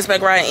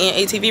horseback riding and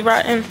ATV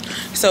riding,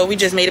 so we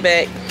just made it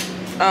back.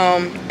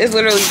 It's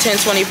literally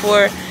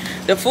 10:24.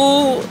 The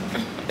food,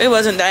 it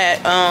wasn't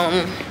that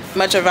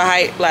much of a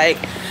hype. Like,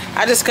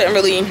 I just couldn't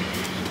really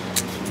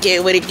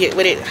get with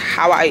it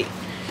how I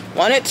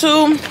wanted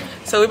to.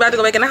 So we about to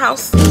go back in the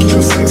house.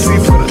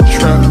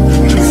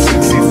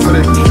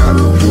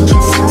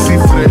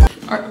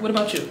 Alright, what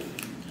about you?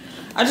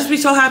 I just be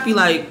so happy.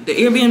 Like, the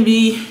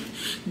Airbnb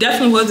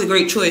definitely was a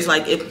great choice.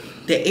 Like,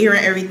 the air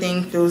and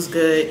everything feels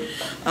good.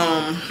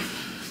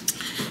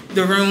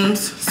 The room's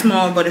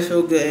small, but it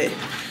feel good.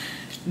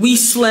 We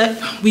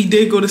slept. We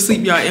did go to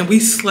sleep, y'all, and we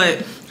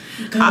slept.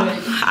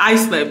 I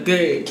slept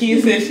good.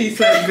 Kia said she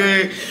slept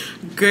good.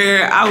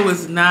 Girl, I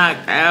was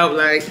knocked out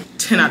like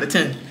 10 out of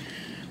 10.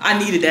 I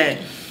needed that.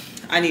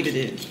 I needed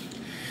it.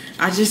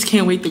 I just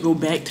can't wait to go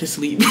back to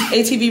sleep.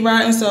 ATV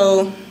riding,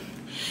 so,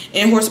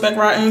 and horseback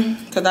riding,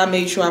 because I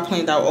made sure I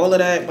planned out all of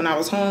that when I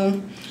was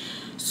home.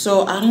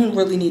 So I don't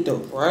really need to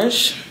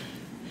rush.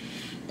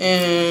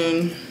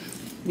 And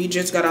we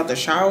just got out the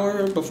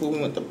shower before we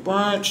went to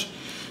brunch.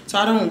 So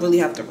I don't really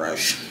have to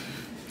rush.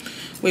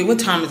 Wait, what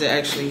time is it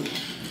actually?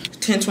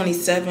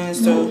 10:27.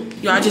 So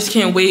y'all, I just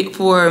can't wait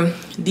for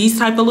these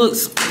type of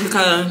looks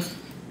because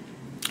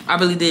I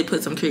really did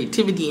put some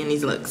creativity in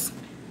these looks.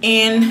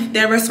 And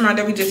that restaurant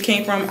that we just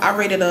came from, I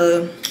rated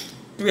a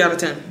 3 out of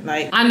 10.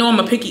 Like, I know I'm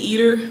a picky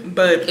eater,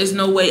 but there's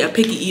no way a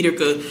picky eater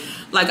could,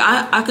 like,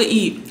 I could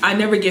eat. I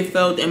never get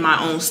filled in my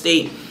own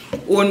state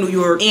or New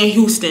York and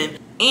Houston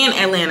and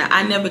Atlanta.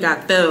 I never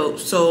got filled,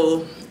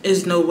 so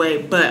there's no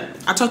way. But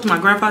I talked to my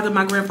grandfather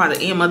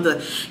and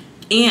mother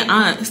and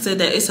aunt said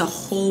that it's a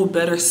whole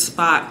better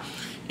spot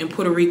in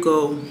Puerto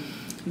Rico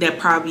that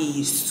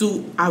probably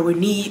suit our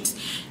needs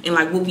and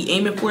like what we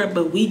aiming for,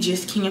 but we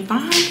just can't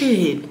find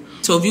it.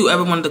 So if you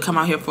ever wanted to come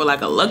out here for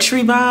like a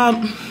luxury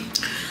vibe,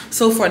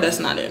 so far that's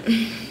not it.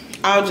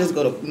 I'll just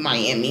go to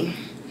Miami.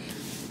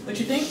 What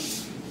you think?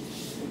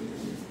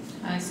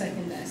 I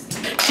second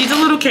that. She's a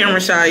little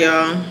camera shy,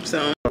 y'all,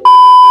 so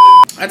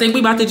I think we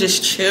about to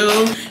just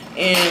chill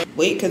and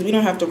wait because we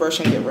don't have to rush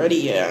and get ready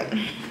yet.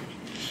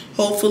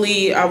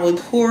 Hopefully our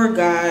tour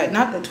guide,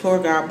 not the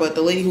tour guide, but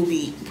the lady who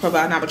be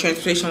providing our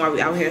transportation while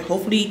we out here,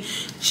 hopefully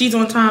she's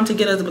on time to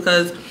get us,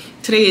 because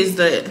today is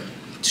the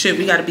shit.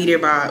 We gotta be there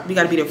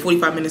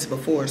 45 minutes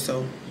before,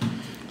 so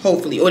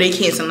hopefully, or they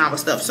canceling our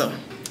stuff. So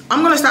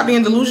I'm gonna stop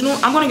being delusional.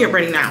 I'm gonna get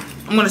ready now.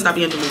 I'm gonna stop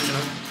being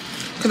delusional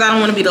because I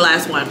don't want to be the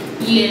last one.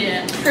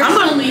 Yeah,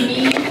 personally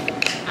me,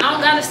 I don't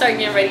gotta start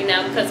getting ready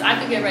now because I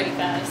could get ready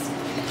fast.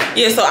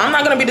 Yeah, so I'm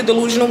not gonna be the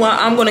delusional one.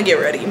 I'm gonna get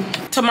ready.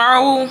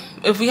 Tomorrow,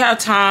 if we have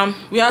time,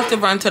 we have to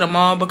run to the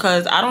mall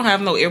because I don't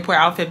have no airport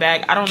outfit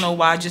bag. I don't know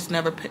why I just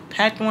never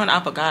packed one. I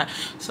forgot.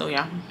 So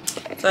yeah.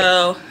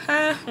 So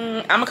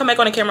I'm gonna come back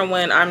on the camera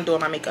when I'm doing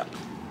my makeup.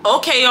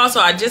 Okay, y'all,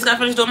 so I just got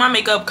finished doing my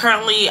makeup.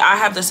 Currently, I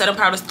have the setting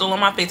powder still on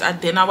my face. I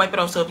did not wipe it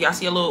off, so if y'all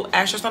see a little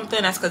ash or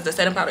something, that's because the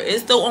setting powder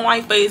is still on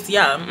my face.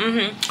 Yeah,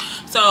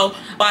 So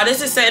while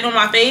this is setting on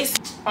my face,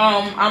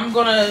 I'm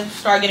gonna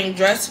start getting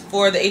dressed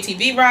for the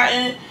ATV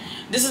riding.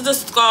 This is the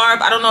scarf.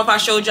 I don't know if I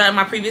showed y'all in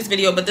my previous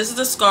video, but this is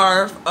the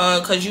scarf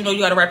because you know you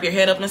gotta wrap your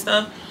head up and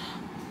stuff.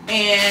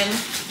 And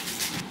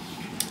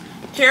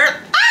here,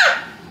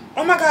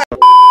 oh my god,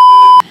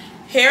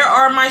 here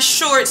are my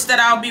shorts that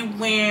I'll be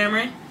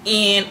wearing.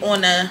 And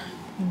on the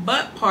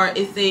butt part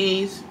it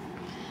says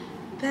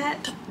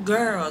that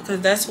girl,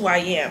 because that's who I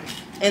am.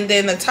 And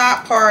then the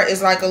top part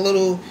is like a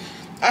little,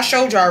 I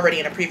showed y'all already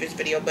in a previous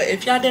video, but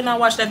if y'all did not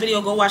watch that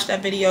video, go watch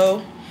that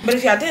video. But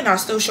if y'all didn't, I'll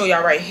still show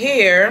y'all right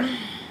here.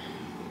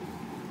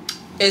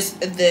 Is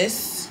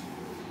this,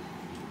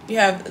 you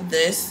have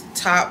this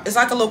top, it's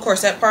like a little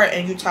corset part,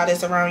 and you tie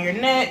this around your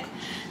neck.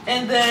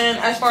 And then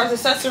as far as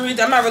accessories,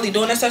 I'm not really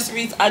doing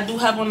accessories. I do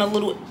have on a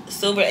little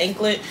silver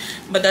anklet,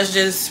 but that's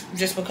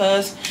just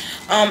because.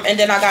 And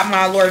then I got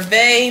my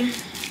Jerzey.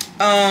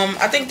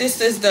 I think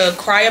this is the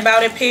Cry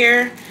About It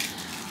pair.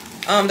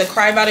 The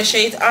Cry About It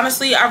shades.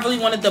 Honestly, I really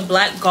wanted the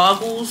black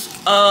goggles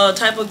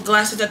type of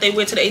glasses that they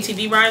wear to the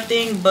ATV ride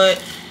thing,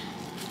 but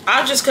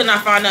I just could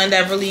not find nothing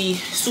that really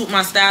suit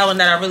my style and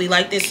that I really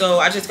liked it. So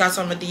I just got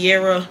some of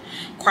the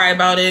Cry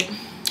About It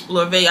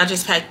Jerzey. I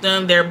just packed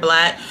them. They're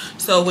black,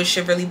 so it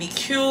should really be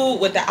cute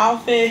with the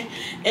outfit.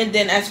 And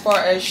then as far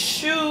as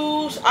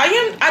shoes,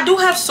 I do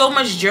have so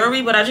much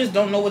jewelry, but I just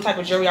don't know what type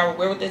of jewelry I would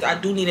wear with this. I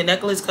do need a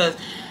necklace because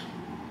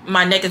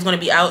my neck is going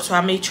to be out, so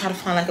I may try to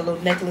find like a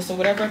little necklace or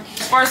whatever.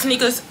 As far as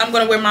sneakers, I'm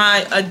going to wear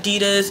my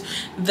Adidas,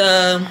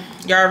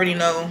 y'all already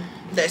know,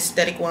 the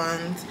aesthetic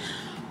ones.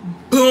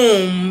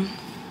 Boom.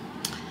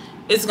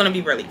 It's going to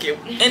be really cute.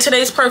 And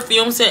today's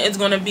perfume scent is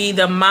going to be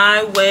the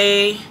My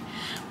Way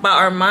by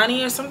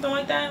Armani or something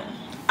like that.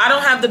 I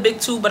don't have the big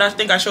tube, but I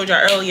think I showed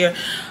y'all earlier.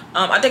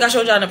 I think I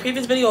showed y'all in the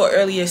previous video or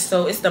earlier.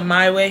 So it's the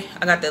My Way.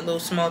 I got that little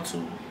small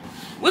tube.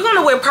 We're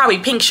gonna wear probably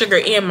Pink Sugar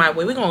and My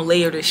Way. We're gonna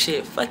layer this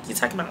shit. Fuck you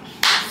talking about.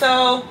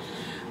 So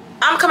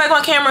I'm coming back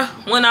on camera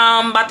when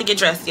I'm about to get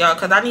dressed, y'all,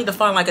 because I need to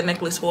find like a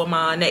necklace for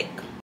my neck.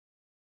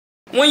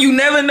 When you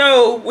never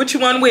know what you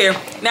want to wear.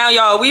 Now,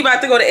 y'all, we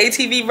about to go to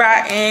ATV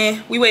ride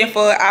and we waiting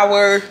for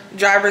our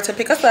driver to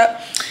pick us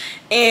up.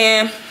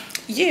 And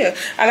yeah,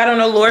 I got on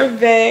a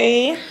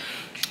Jerzey.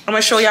 I'm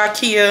gonna show y'all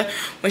Kia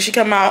when she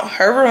come out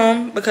her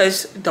room,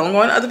 because don't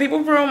go in other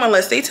people's room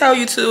unless they tell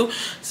you to.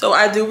 So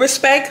I do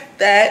respect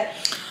that.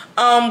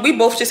 We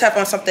both just have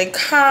on something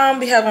calm.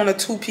 We have on a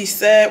two-piece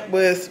set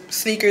with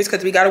sneakers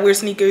because we gotta wear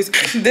sneakers.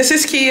 This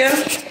is Kia.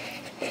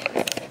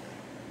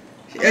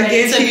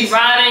 Ready to be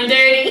riding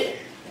dirty.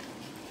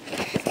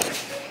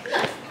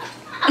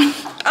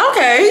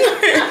 Okay.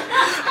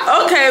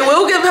 Okay,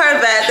 we'll give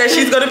her that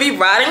she's gonna be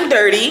riding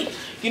dirty.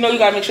 You know you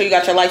gotta make sure you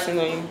got your license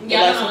on you.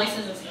 Yeah, I got my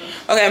license and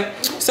stuff. Okay,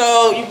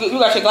 so you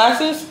got your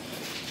glasses?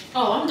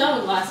 Oh, I'm done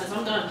with glasses.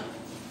 I'm done.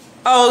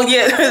 Oh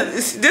yeah,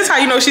 this how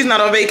you know she's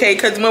not on vacay,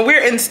 because when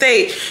we're in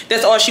state,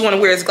 that's all she want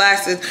to wear is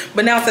glasses.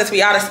 But now since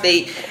we out of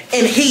state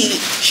in heat,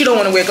 she don't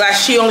want to wear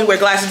glasses. She only wear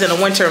glasses in the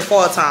winter and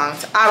fall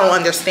times. I don't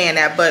understand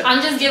that, but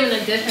I'm just giving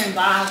a different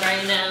vibe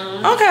right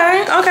now.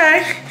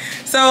 Okay.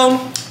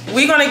 So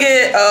we're gonna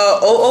get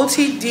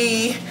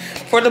OOTD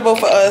for the both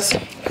of us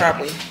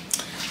properly.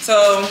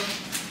 So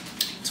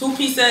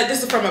 2-piece set.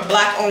 This is from a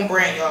black owned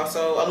brand, y'all.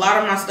 So a lot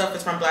of my stuff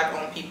is from black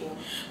owned people,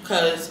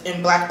 because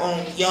in black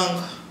owned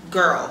young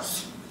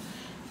girls,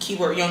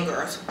 keyword young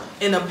girls.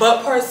 In the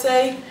butt per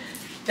se,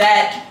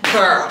 that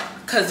girl,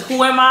 because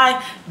who am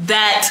I?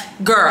 That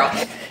girl.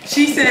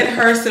 She said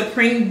her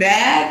Supreme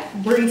bag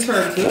brings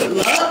her good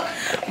luck,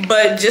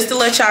 but just to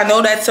let y'all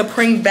know, that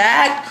Supreme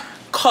bag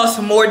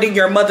costs more than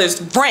your mother's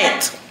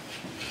rent.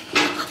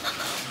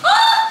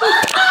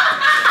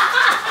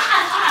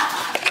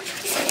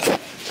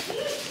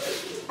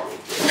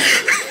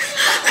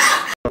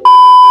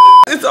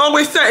 It's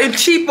always something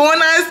cheap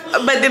on us,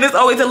 but then it's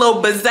always a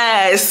little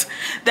pizzazz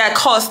that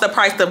costs the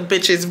price of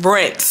bitches'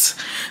 rents.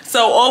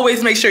 So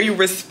always make sure you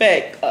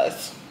respect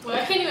us. Well,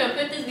 I can't even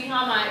put this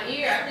behind my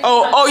ear.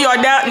 Oh, y'all,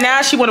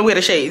 now she want to wear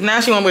the shades. Now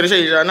she want to wear the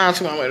shades, y'all. Now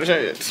she want to wear the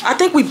shades. I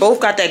think we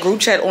both got that group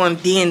chat on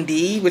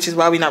D&D, which is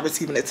why we're not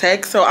receiving the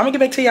text. So I'm going to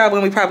get back to y'all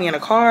when we probably in a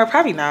car.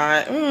 Probably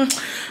not.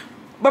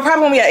 But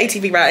probably when we at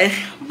ATV riding.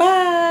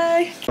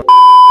 Bye.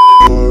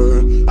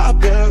 I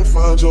better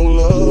find your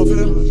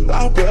loving.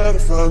 I better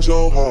find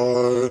your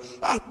heart.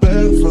 I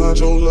better find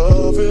your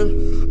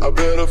loving. I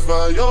better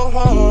find your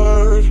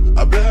heart.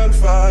 I bet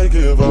if I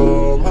give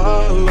all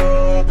my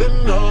love,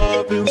 then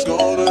nothing's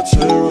gonna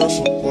tear us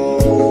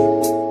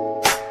apart.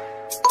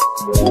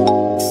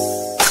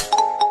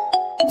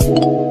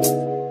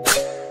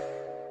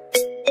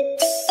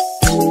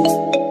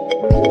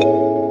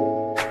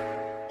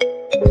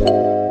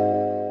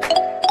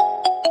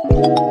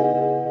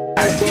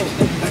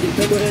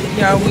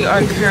 Y'all, we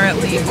are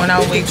currently on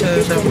our way to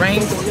the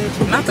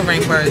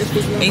rainforest,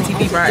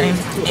 ATV riding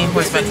and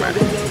horseback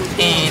riding.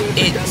 And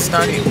it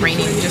started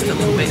raining just a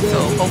little bit, so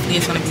hopefully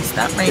it's gonna be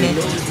stopped raining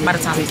by the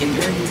time we get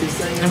there.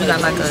 And we got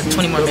like a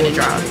 20 more minute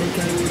drive.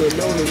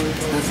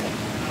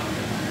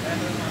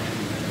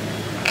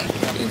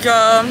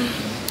 Y'all,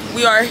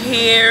 we are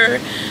here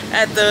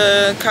at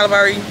the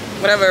Kalahari,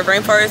 whatever,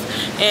 rainforest,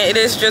 and it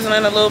is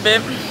drizzling a little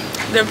bit.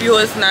 The view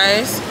is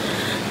nice.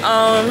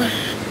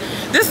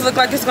 This looks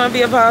like it's gonna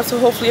be a vibe, so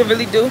hopefully it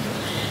really do.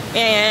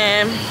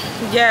 And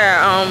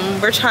yeah,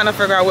 we're trying to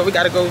figure out where we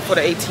gotta go for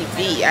the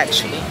ATV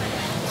actually.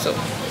 So,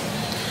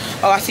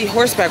 oh, I see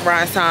horseback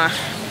riding sign,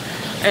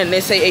 and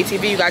they say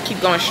ATV, you gotta keep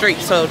going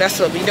straight. So that's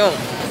what we doing.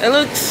 It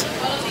looks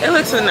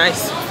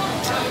nice.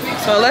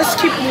 So let's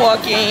keep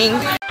walking.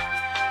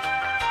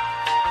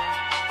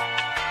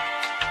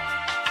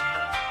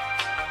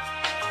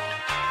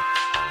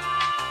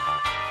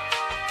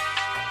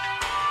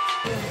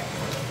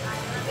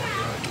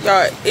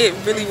 Y'all, it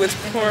really was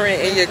pouring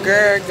and your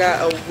girl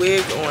got a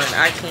wig on.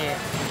 I can't.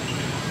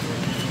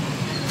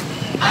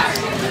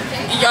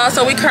 Y'all,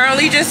 so we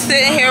currently just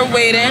sitting here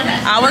waiting.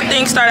 Our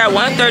thing started at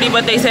 1:30,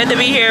 but they said to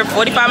be here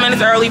 45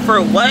 minutes early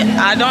for what?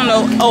 I don't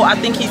know. Oh, I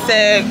think he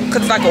said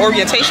because it's like an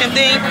orientation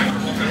thing.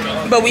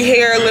 But we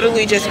here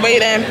literally just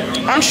waiting.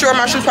 I'm sure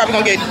my shoes probably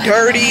gonna get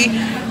dirty,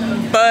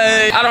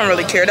 but I don't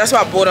really care. That's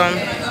why I bought them.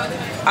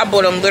 I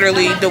bought them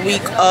literally the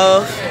week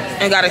of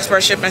and got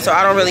express shipping, so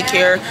I don't really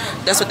care.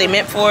 That's what they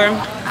meant for. I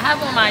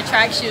have on my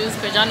track shoes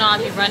because y'all know I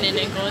be running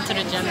and going to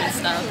the gym and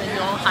stuff and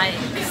doing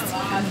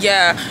hikes.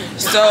 Yeah,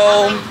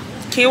 so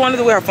Kia wanted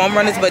to wear her foam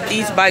runners, but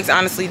these bikes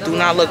honestly do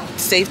not look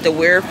safe to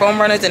wear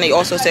foam runners, and they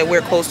also said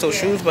wear closed-toe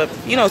shoes, but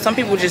you know, some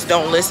people just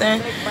don't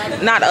listen.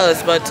 Not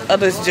us, but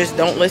others just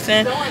don't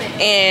listen,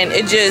 and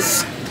it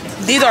just,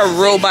 these are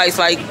real bikes,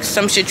 like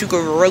some shit you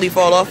could really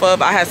fall off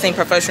of. I have seen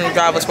professional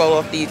drivers fall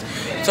off these.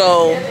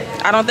 So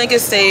I don't think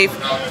it's safe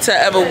to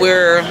ever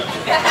wear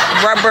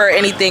rubber or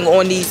anything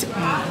on these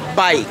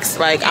bikes.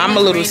 Like, I'm a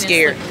little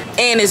scared.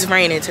 And it's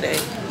raining today.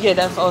 Yeah,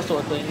 that's also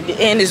a thing.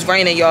 And it's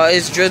raining, y'all.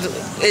 It's drizzling.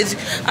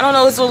 I don't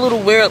know, it's a little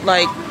weird.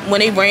 Like,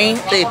 when it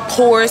rains, it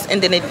pours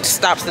and then it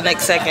stops the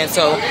next second.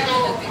 So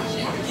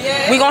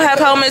we gonna have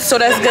helmets, so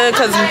that's good,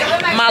 because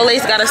my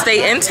lace gotta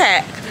stay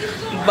intact.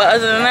 But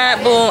other than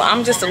that, boom,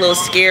 I'm just a little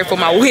scared for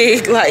my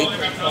wig. Like,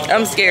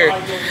 I'm scared.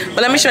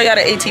 But let me show y'all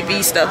the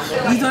ATV stuff.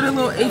 These are the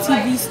little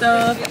ATV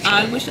stuff.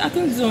 I wish I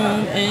could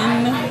zoom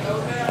in.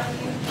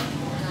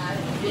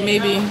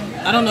 Maybe.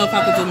 I don't know if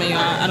I could zoom in, y'all.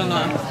 I don't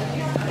know.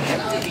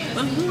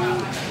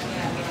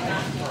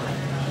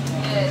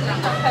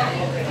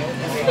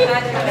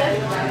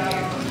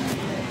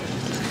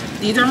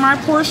 These are my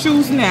poor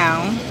shoes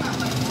now.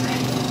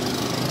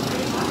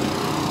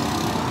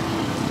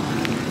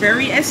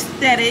 Very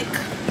aesthetic.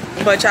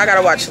 But y'all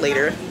gotta watch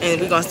later,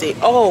 and we're gonna see.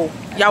 Oh,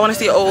 y'all wanna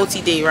see an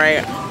OOTD,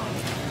 right?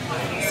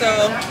 So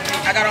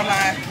I got on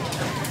my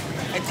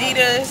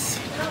Adidas.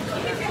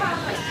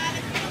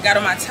 Got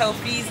on my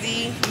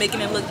Telfeezy, making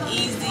it look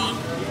easy.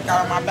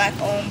 Got on my Black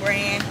Owned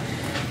brand.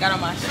 Got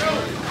on my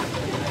shorts.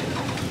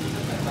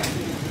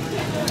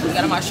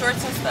 Got on my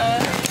shorts and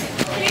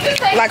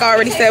stuff. Like I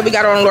already said, we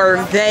got on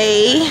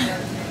Lorvae.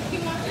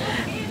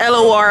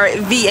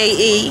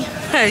 Lorvae.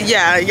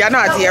 Yeah, y'all know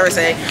how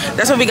Jerzey.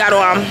 That's what we got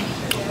on.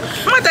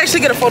 I'm about to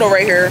actually get a photo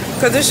right here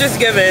because it's just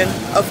giving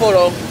a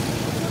photo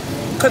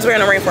because we're in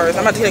the rainforest.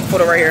 I'm about to take a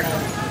photo right here.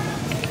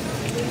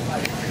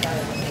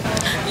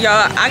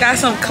 Y'all, I got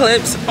some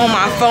clips on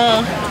my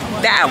phone.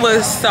 That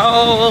was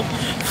so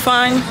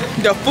fun.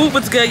 The food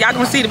was good. Y'all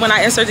gonna see when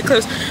I insert the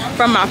clips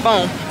from my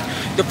phone.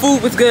 The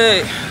food was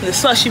good. The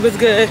slushie was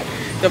good.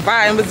 The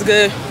vibe was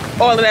good.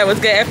 All of that was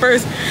good. At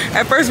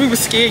first we were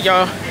scared,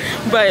 y'all,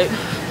 but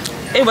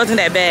it wasn't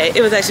that bad.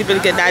 It was actually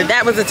really good. Now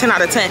that was a 10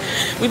 out of 10.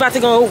 We about to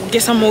go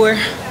get some more,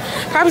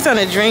 probably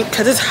something to drink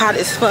because it's hot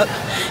as fuck,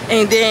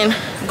 and then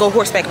go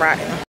horseback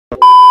riding.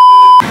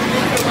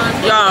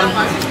 Y'all,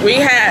 we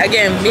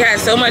had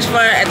so much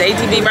fun at the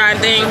ATV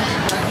riding thing.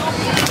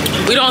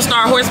 We don't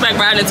start horseback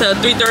riding until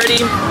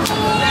 3:30,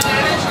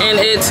 and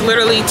it's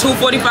literally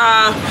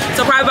 2:45.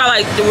 So probably by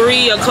like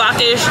 3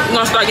 o'clock-ish, we're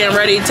gonna start getting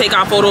ready, take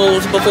our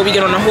photos before we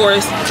get on the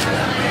horse.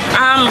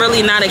 I'm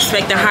really not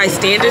expecting high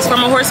standards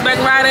from a horseback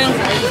riding,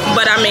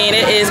 but I mean,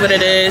 it is what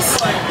it is.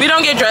 We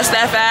don't get dressed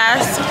that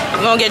fast.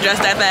 We don't get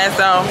dressed that fast,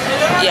 so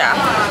yeah.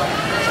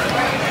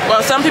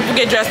 Well, some people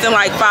get dressed in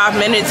like 5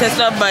 minutes and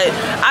stuff, but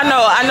I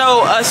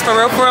know us for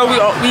real,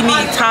 we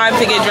need time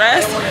to get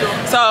dressed.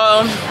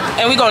 So,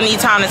 and we gonna need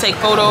time to take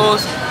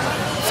photos.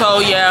 So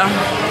yeah.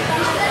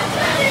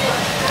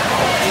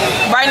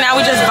 Right now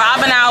we just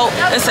vibing out.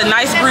 It's a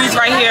nice breeze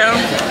right here.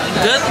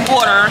 Good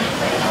water.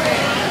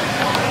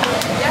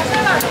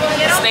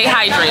 Stay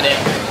hydrated.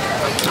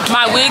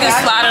 My wig is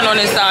sliding on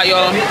this side,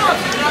 y'all,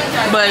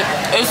 but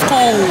it's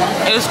cool.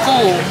 It's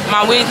cool.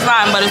 My wig's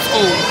sliding, but it's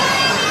cool.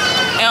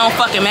 It don't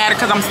fucking matter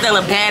because I'm still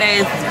a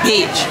badass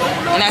bitch,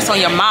 and that's on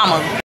your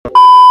mama.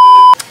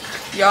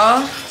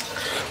 Y'all,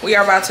 we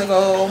are about to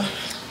go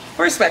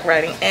horseback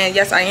riding, and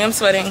yes, I am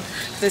sweating.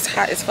 It's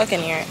hot as fucking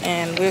here,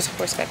 and we're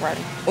horseback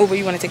riding. Over,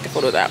 you want to take the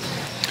photos out?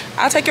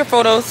 I'll take your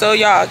photos. So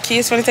y'all,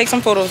 kids want to take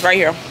some photos right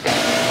here.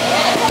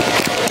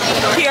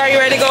 P, are you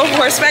ready to go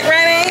horseback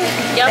riding?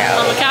 Yep, no.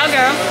 I'm a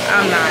cowgirl.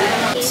 I'm not.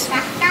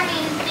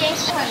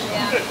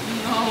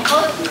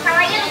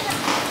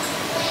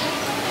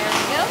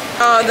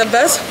 The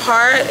best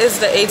part is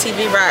the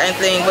ATV riding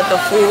thing with the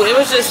food. It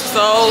was just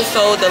so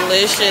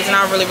delicious, and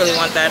I really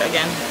want that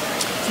again.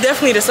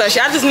 Definitely the slushie.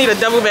 I just need a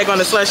double back on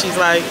the slushies,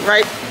 like,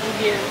 right?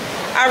 Yeah.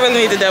 I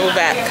really need the double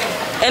back.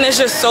 And it's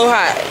just so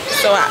hot,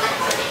 so hot.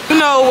 You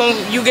know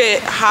when you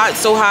get hot,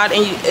 so hot,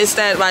 and it's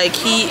that like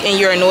heat and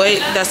you're annoyed?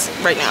 That's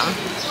right now.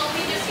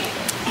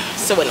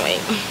 So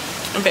annoying,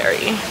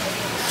 very.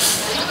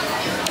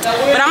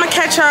 But I'm gonna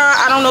catch y'all.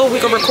 I don't know if we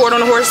can record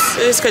on the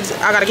horses because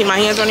I gotta keep my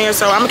hands on there.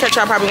 So I'm gonna catch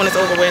y'all probably when it's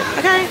over with.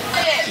 Okay?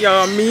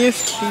 Y'all, me and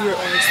Kia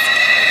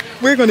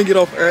we're gonna get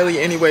off early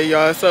anyway,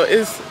 y'all. So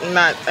it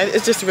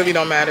just really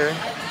don't matter.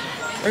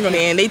 We're gonna,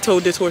 and they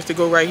told this horse to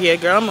go right here,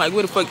 girl. I'm like,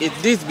 where the fuck is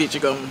this bitch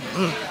going?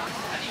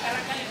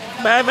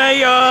 Bye bye,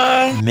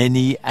 y'all.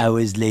 Many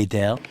hours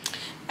later.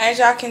 As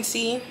y'all can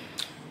see,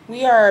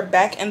 we are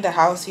back in the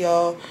house,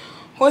 y'all.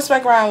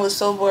 Horseback riding was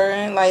so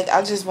boring. Like,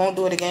 I just won't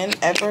do it again,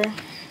 ever.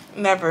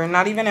 Never.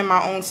 Not even in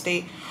my own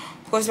state.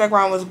 Horseback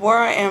riding was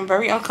boring and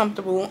very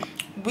uncomfortable.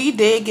 We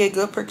did get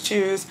good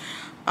pictures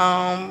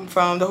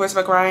from the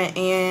horseback riding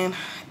and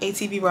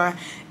ATV riding.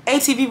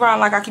 ATV riding,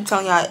 like I keep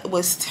telling y'all, it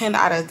was 10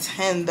 out of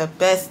 10. The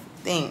best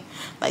thing.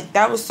 Like,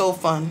 that was so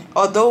fun.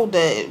 Although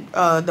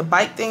the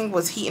bike thing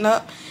was heating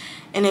up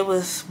and it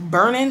was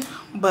burning,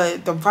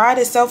 but the ride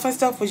itself and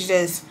stuff was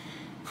just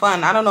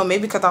fun. I don't know,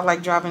 maybe because I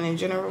like driving in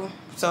general.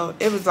 So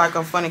it was like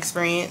a fun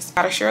experience.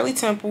 Got a Shirley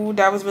Temple.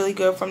 That was really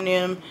good from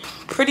them.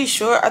 Pretty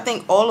sure, I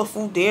think all the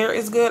food there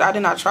is good. I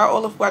did not try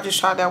all the food. I just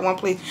tried that one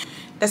place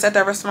that's at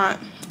that restaurant.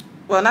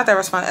 Well, not that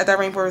restaurant. At that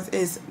rainforest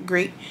is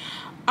great.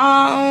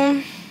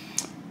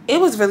 It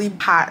was really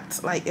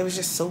hot. Like, it was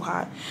just so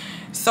hot.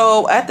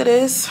 So after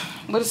this,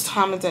 what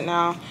time is it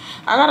now?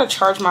 I gotta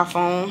charge my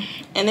phone,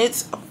 and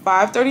it's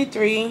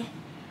 5:33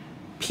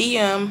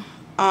 p.m.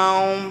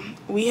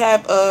 We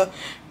have a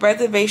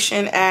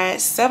reservation at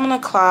 7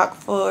 o'clock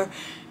for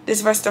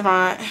this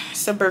restaurant.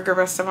 It's a burger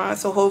restaurant,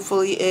 so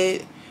hopefully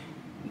it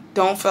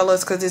don't fail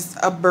us because it's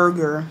a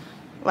burger.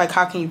 Like,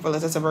 how can you fail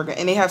us? It's a burger,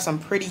 and they have some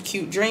pretty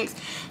cute drinks,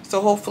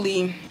 so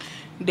hopefully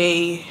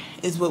they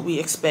is what we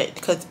expect,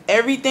 because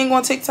everything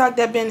on TikTok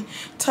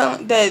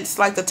that's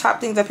like the top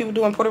things that people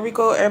do in Puerto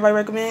Rico, everybody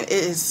recommend, it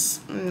is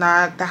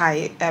not the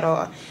height at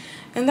all,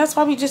 and that's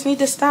why we just need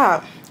to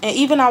stop. And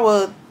even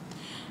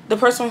the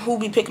person who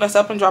be picking us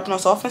up and dropping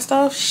us off and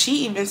stuff,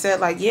 she even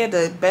said, like, yeah,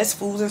 the best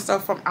foods and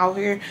stuff from out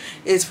here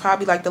is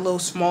probably like the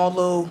small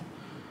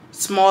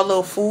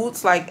little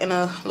foods, like in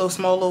a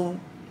small little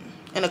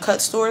in the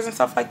cut stores and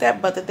stuff like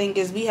that. But the thing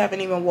is, we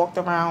haven't even walked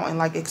around and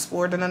like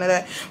explored none of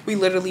that. We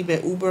literally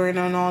been Ubering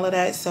and all of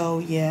that. So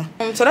yeah,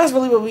 so that's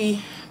really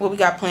what we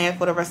got planned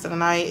for the rest of the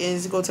night,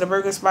 is go to the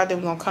burger spot, then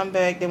we're gonna come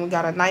back, then we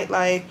got a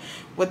nightlife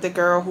with the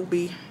girl who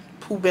been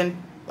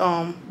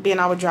being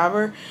our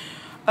driver.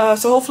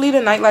 So hopefully the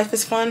nightlife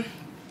is fun.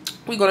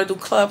 We're gonna do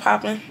club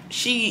hopping.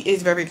 She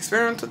is very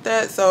experienced with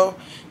that, so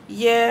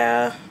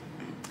yeah,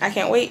 I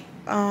can't wait.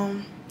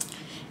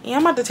 Yeah,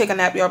 I'm about to take a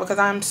nap, y'all, because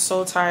I'm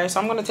so tired. So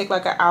I'm gonna take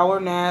like an hour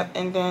nap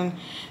and then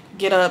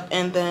get up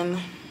and then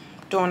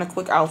throw on a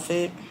quick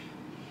outfit.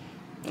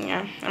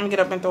 Yeah, I'm gonna get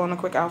up and throw on a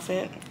quick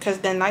outfit, because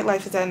then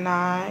nightlife is at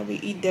 9. We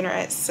eat dinner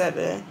at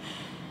 7.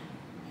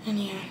 And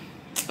yeah,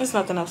 there's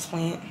nothing else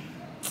planned.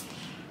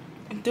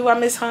 Do I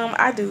miss home?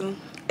 I do.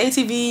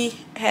 ATV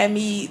had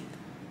me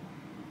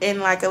in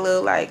like a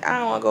little like, I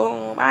don't want to go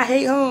home, I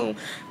hate home.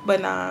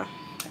 But nah,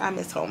 I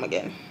miss home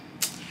again.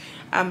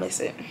 I miss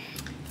it.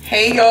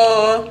 Hey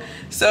y'all,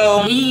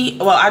 so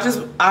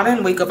I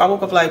didn't wake up. I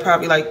woke up like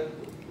probably like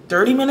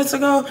 30 minutes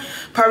ago,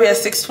 probably at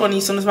 6:20.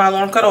 As soon as my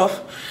alarm cut off,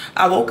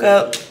 I woke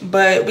up.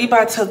 But we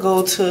about to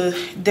go to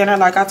dinner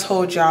like I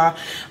told y'all.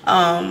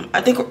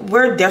 I think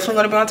we're definitely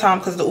gonna be on time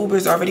because the Uber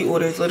is already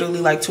ordered. It's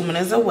literally like 2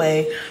 minutes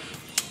away.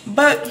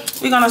 But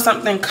we're gonna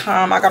something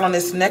calm. I got on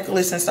this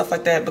necklace and stuff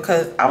like that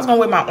because I was gonna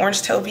wear my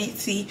orange tail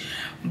beadsy,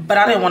 but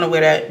I didn't want to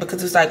wear that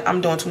because it's like I'm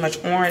doing too much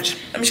orange.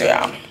 Let me show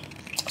y'all.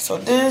 So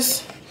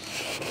this,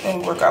 then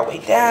we work our way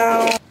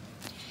down.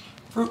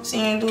 Fruit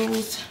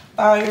sandals,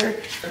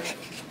 fire,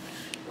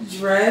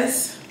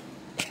 dress,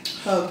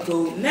 her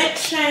gold neck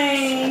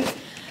chain,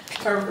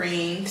 her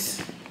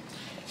rings.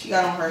 She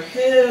got on her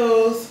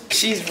heels.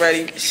 She's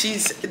ready.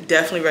 She's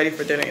definitely ready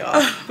for dinner,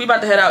 y'all. We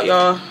about to head out,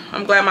 y'all.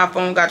 I'm glad my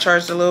phone got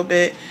charged a little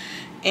bit.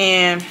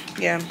 And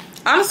yeah,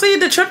 honestly,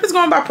 the trip is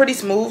going by pretty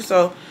smooth.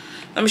 So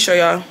let me show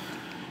y'all.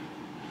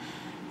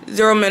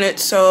 0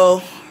 minutes,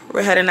 so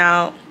we're heading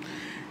out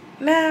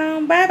now.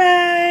 Bye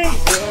bye.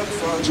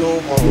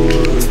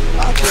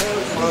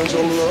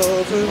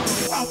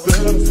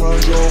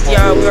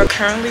 Y'all, we are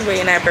currently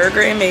waiting at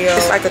Burger and Mayo.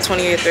 It's like a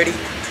 20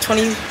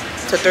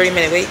 to 30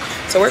 minute wait.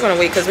 So we're gonna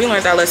wait because we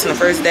learned our lesson the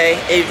first day.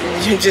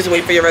 You just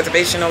wait for your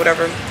reservation or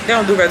whatever. They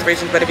don't do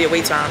reservations, but it'd be a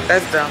wait time.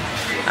 That's dumb.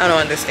 I don't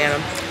understand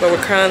them. But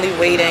we're currently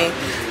waiting.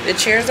 The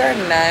chairs are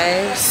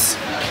nice.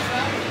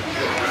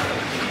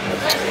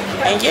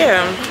 And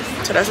yeah,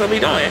 so that's what we're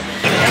doing.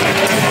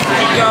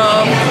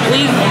 Y'all,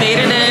 we made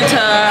it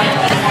into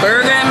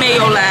Burger and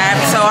Mayo Lab.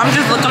 So I'm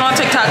just looking on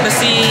TikTok to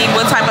see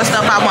what type of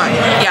stuff I want.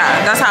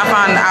 Yeah, that's how I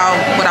find out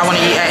what I want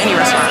to eat at any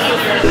restaurant.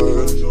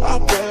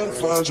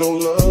 Find your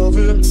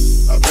loving,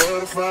 I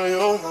better find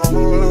your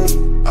heart.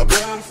 I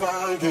better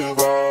find, give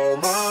all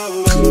my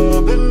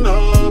love, and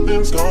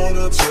nothing's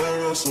gonna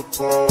tear us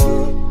apart.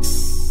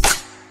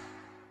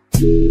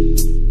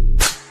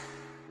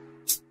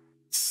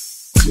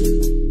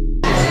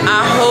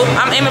 I hope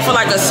I'm aiming for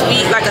like a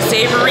sweet, like a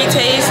savory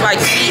taste, like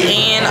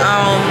sweet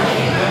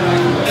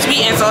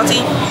and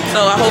salty. So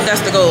I hope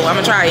that's the goal. I'm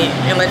gonna try it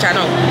and let y'all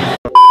know.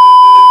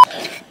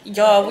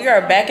 Y'all, we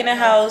are back in the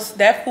house.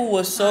 That food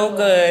was so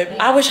good.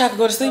 I wish I could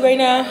go to sleep right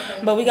now,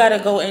 but we gotta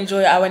go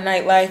enjoy our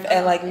nightlife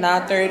at like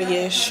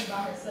 9:30ish.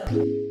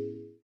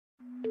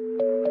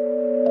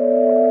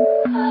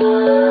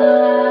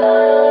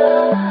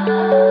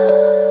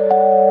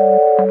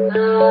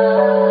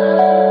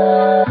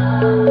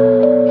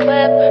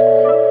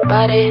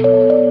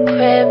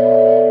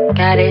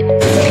 Got it.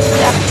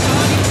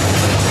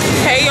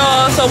 Hey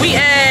y'all, so we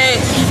at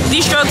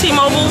Distro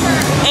T-Mobile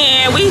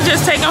and we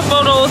just taking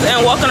photos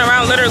and walking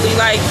around. Literally,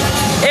 like,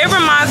 it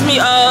reminds me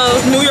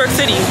of New York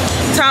City,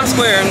 Times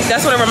Square.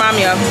 That's what it reminds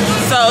me of.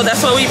 So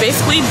that's what we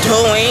basically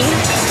doing.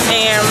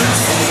 And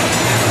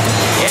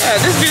yeah,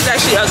 this view's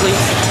actually ugly.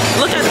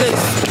 Look at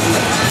this.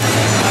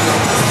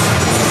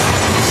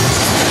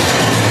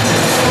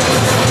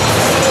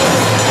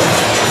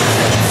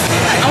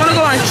 I want to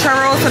go on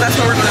churros, so that's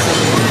what we're gonna do.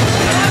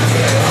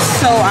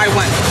 So I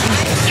went,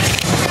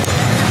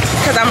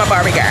 cause I'm a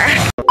Barbie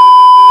guy.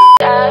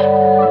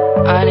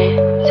 On it,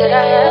 did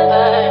I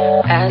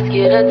ever ask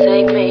you to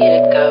take me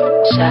to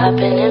go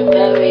shopping in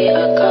Puerto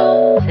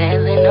Rico,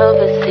 sailing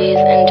overseas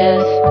and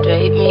just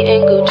drape me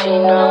in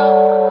Gucci?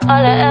 No, all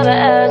I ever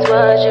asked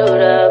was you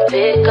to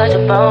pick up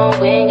your phone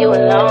when you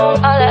alone.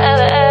 All I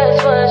ever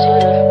asked was you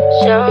to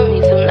show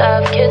me some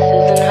love,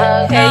 kisses and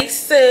hugs. Hey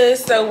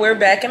sis, so we're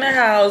back in the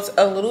house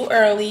a little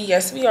early.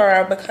 Yes, we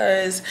are,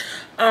 because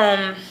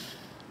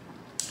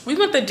we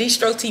went to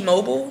Distro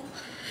T-Mobile,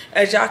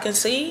 as y'all can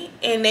see,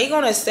 and they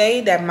gonna say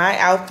that my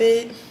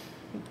outfit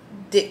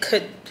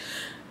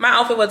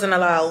wasn't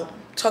allowed.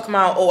 Talking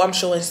about, oh, I'm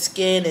showing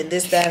skin and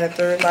this, that, and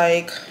third.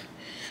 Like,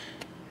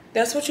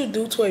 that's what you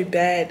do to a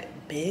bad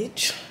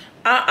bitch.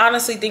 I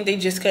honestly think they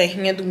just couldn't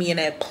handle me in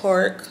that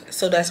park,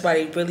 so that's why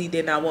they really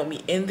did not want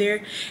me in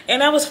there.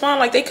 And that was fine.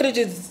 Like, they could have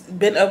just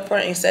been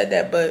upfront and said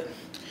that, but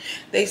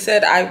they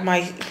said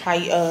my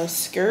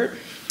skirt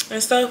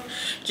and stuff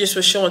just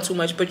was showing too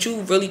much. But you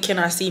really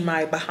cannot see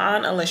my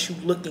behind unless you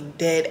looking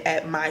dead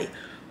at my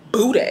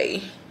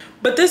booty.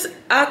 But this,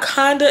 I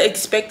kind of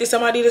expected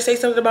somebody to say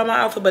something about my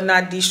outfit, but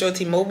not destroy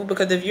T-Mobile,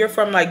 because if you're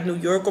from like New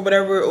York or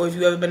whatever, or if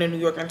you ever been in New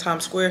York in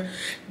Times Square,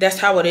 that's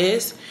how it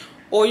is.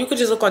 Or you could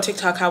just look on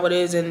TikTok how it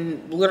is,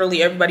 and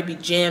literally everybody be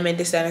jamming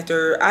this, that, and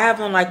third. I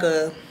have on like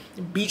a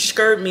beach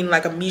skirt, meaning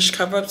like a mesh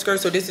cover-up skirt,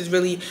 so this is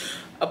really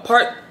a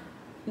part.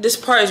 This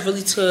part is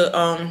really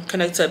to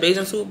connect to a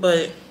bathing suit,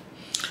 but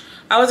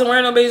I wasn't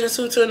wearing no bathing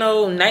suit to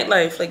no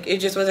nightlife. Like, it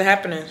just wasn't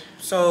happening.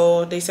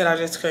 So they said I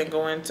just couldn't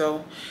go in.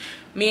 So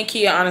me and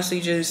Kia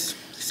honestly just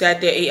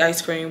sat there, ate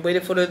ice cream,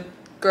 waited for the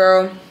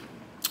girl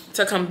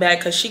to come back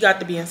because she got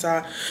to be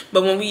inside.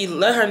 But when we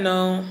let her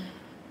know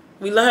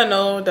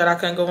that I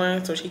couldn't go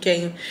in, so she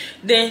came.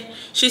 Then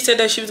she said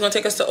that she was gonna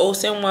take us to Old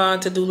San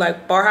Juan to do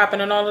like bar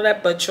hopping and all of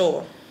that. But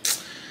sure,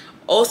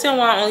 Old San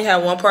Juan only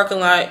had one parking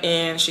lot,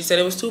 and she said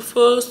it was too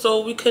full,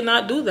 so we could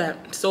not do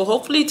that. So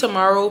hopefully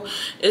tomorrow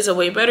is a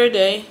way better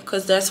day,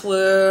 because that's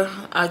where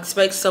I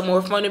expect some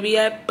more fun to be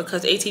at,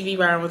 because ATV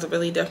riding was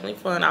really definitely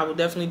fun. I will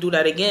definitely do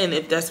that again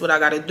if that's what I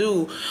gotta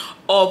do,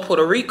 all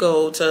Puerto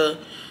Rico to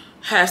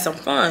have some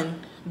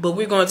fun. But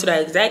we're going to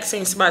that exact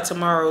same spot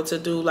tomorrow to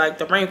do like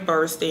the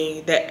rainforest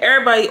thing that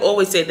everybody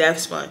always say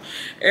that's fun.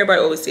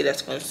 Everybody always say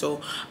that's fun,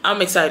 so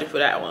I'm excited for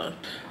that one.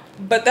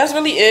 But that's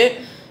really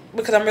it,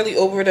 because I'm really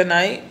over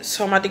tonight.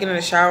 So I'm about to get in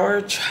the shower,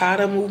 try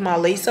to move my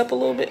lace up a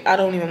little bit. I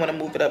don't even want to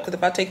move it up, because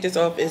if I take this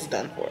off, it's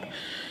done for.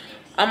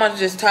 I'm about to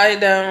just tie it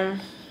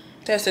down.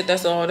 That's it.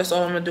 That's all. That's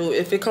all I'm gonna do.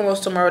 If it comes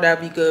off tomorrow,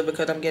 that'd be good,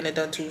 because I'm getting it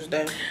done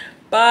Tuesday.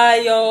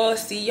 Bye, y'all.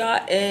 See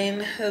y'all in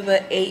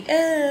the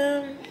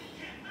AM.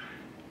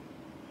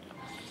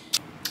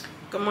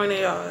 Good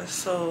morning, y'all.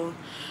 So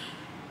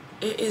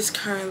it is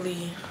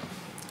currently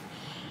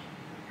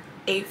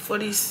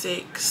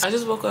 8:46. I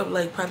just woke up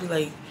like probably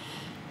like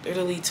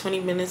literally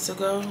 20 minutes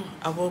ago.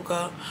 I woke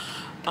up,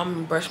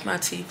 brushed my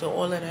teeth and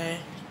all of that,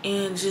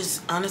 and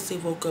just honestly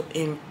woke up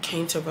and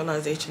came to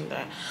realization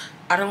that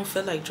I don't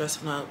feel like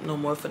dressing up no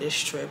more for this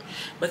trip,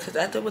 because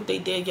after what they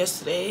did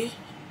yesterday,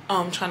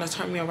 trying to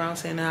turn me around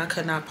saying that I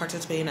could not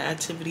participate in the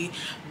activity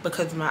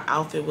because my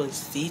outfit was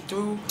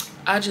see-through,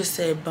 I just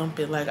said bump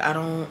it. Like,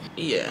 I'm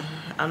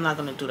not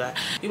gonna do that.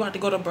 We about to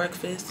go to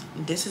breakfast.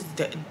 This is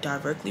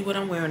directly what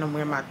I'm wearing. I'm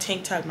wearing my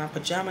tank top, my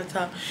pajama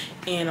top,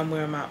 and I'm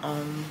wearing my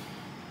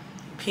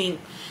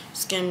pink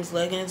Skims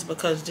leggings,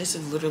 because this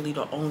is literally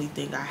the only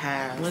thing I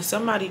have. When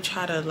somebody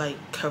try to like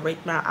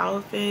correct my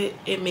outfit,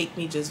 it make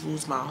me just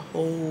lose my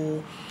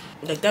whole,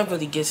 like, that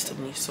really gets to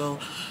me. So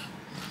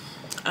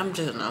I'm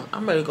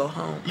ready to go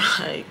home.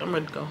 Like, I'm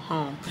ready to go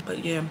home.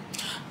 But yeah,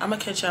 I'm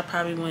gonna catch y'all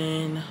probably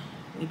when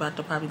we about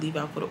to probably leave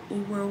out for the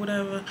Uber or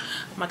whatever.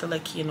 I'm about to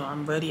let Kia know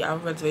I'm ready. Our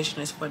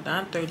reservation is for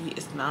 9:30.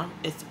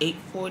 It's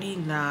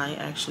 8:49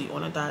 actually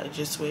on the dot. It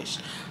just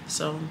switched.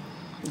 So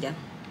yeah,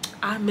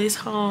 I miss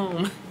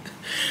home.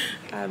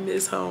 I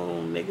miss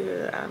home,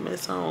 nigga. I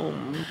miss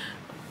home.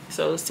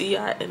 So see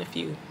y'all in a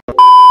few.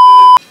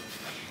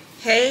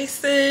 Hey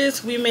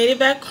sis, we made it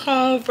back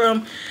home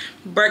from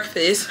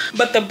breakfast,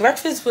 but the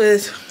breakfast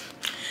was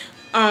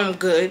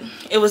good.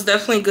 It was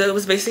definitely good. It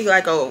was basically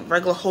like a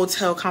regular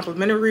hotel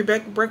complimentary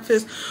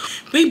breakfast.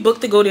 We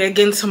booked to go there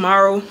again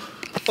tomorrow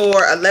for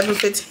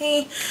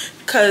 11:15,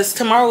 because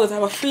tomorrow is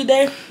our free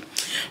day.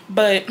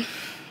 But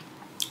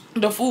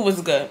the food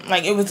was good.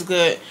 Like, it was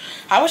good.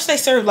 I wish they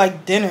served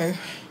like dinner.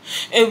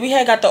 And we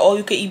had got the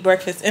all-you-can-eat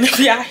breakfast. And if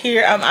y'all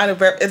hear I'm out of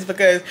breath, it's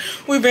because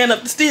we ran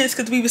up the stairs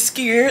because we were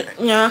scared.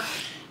 Yeah,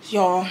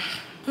 y'all,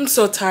 I'm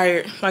so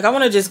tired. Like, I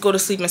want to just go to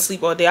sleep and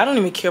sleep all day. I don't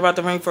even care about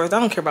the rainforest. I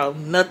don't care about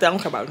nothing. I don't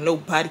care about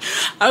nobody.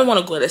 I don't want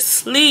to go to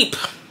sleep.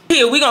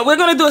 Here, we're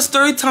gonna do a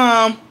story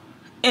time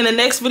in the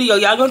next video.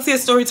 Y'all gonna see a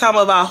story time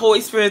of our whole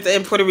experience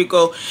in Puerto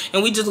Rico,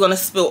 and we just gonna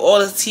spill all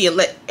the tea and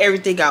let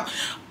everything out.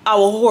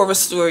 Our horror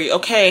story,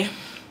 okay?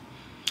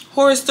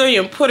 Horror story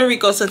in Puerto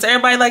Rico. Since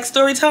everybody likes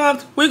story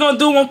times, we're gonna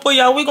do one for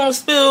y'all. We're gonna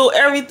spill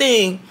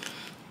everything.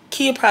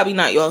 Kia probably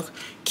not, y'all.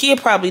 Kia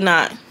probably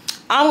not.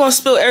 I'm gonna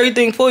spill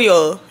everything for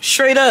y'all,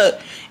 straight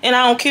up, and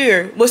I don't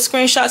care, with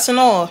screenshots and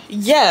all.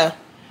 Yeah,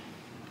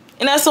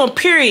 and that's on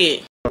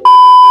period.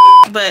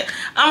 But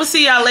I'm gonna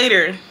see y'all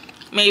later,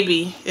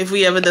 maybe, if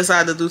we ever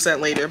decide to do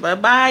something later.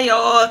 But bye,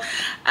 y'all.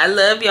 I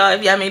love y'all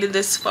if y'all made it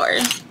this far.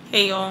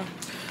 Hey, y'all.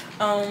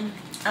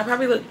 I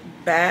probably look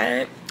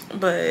bad,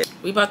 but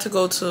we about to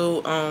go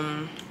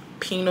to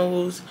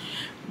Pino's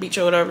beach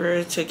or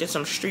whatever to get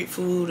some street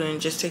food and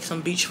just take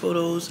some beach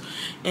photos,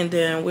 and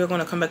then we're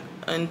gonna come back,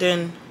 and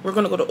then we're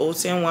gonna go to Old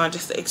San Juan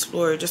just to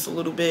explore just a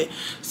little bit,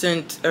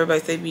 since everybody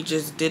said we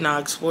just did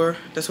not explore.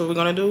 That's what we're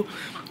gonna do.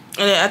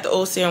 And then at the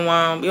Old San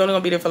Juan, we're only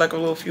gonna be there for like a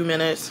little few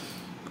minutes.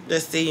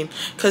 Let's see,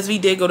 because we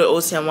did go to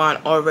Old San Juan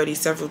already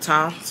several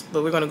times,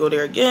 but we're gonna go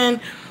there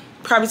again.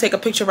 Probably take a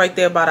picture right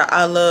there by the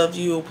I Love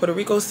You Puerto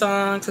Rico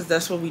sign, because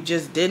that's what we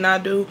just did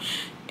not do.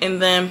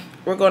 And then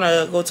we're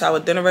gonna go to our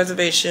dinner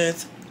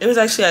reservations. It was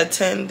actually at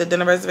 10, the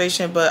dinner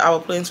reservation, but our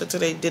plans for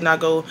today did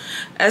not go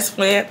as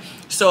planned.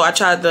 So I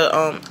tried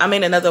to, I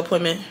made another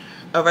appointment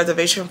a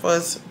reservation for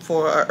us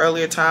for an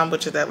earlier time,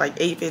 which is at like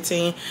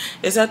 8:15.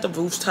 It's at the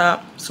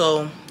rooftop,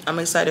 so I'm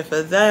excited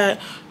for that.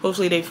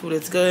 Hopefully their food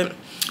is good.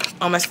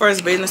 As far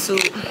as bathing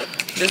suit,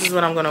 this is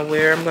what I'm gonna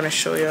wear. I'm gonna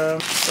show y'all.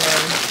 So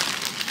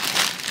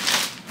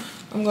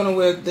I'm gonna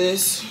wear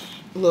this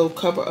little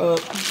cover up,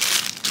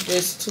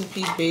 this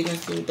 2-piece bathing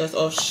suit that's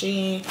off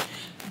Shein,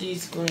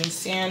 these green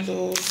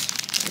sandals,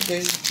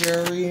 this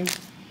jewelry,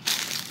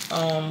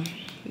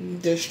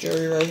 this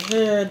jewelry right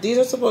here. These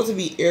are supposed to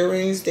be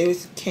earrings. They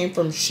came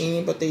from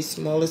Shein, but they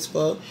small as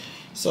fuck,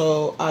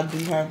 so I do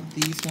have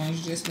these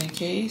ones just in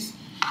case.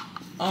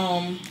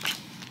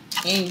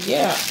 And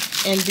yeah,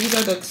 and these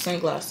are the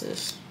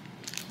sunglasses.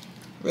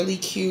 Really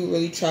cute,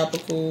 really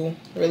tropical,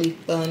 really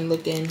fun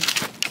looking.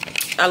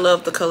 I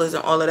love the colors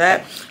and all of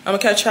that. I'm gonna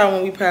catch y'all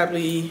when we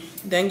probably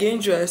done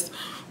getting dressed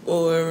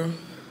or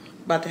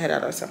about to head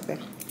out or something.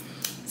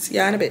 See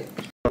y'all in a bit.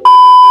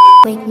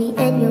 Wake me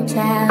and your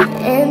child,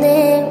 and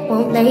then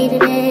won't lay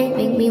today.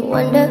 Make me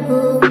wonder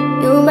who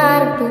you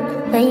might have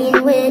been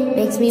playing with.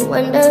 Makes me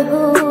wonder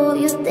who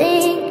you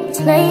think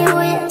you're playing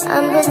with.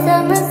 I'm just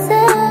telling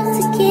myself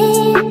to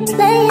keep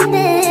playing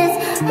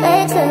this.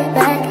 Wake up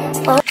back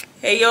and forth.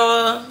 Hey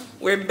y'all,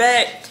 we're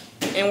back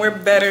and we're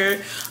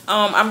better.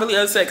 I'm really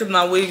upset because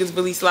my wig is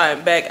really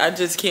sliding back. I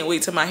just can't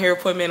wait till my hair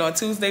appointment on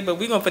Tuesday, but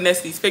we're gonna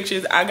finesse these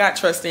pictures. I got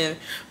trust in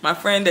my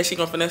friend that she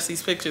gonna finesse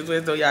these pictures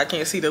with, though y'all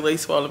can't see the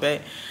lace falling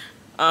back.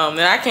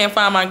 And I can't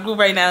find my glue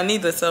right now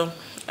neither, so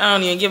I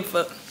don't even give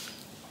a fuck.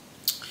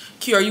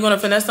 Q, are you gonna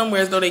finesse them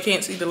whereas though they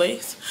can't see the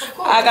lace?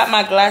 I got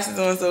my glasses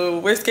on, so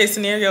worst case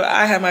scenario,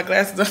 I have my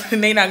glasses on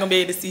and they not gonna be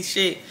able to see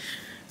shit.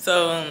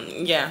 So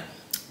yeah.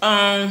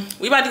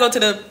 We about to go to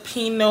the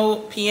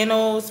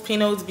Pinos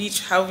Beach,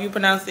 however you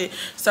pronounce it.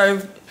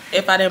 Sorry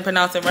if I didn't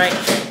pronounce it right.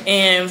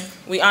 And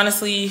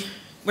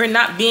we're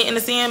not being in the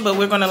sand, but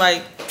we're gonna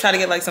like try to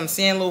get like some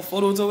sand little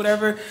photos or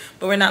whatever.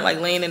 But we're not like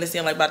laying in the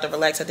sand like about to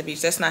relax at the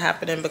beach. That's not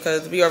happening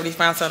because we already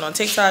found something on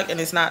TikTok and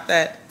it's not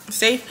that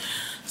safe.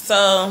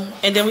 So,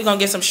 and then we're gonna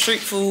get some street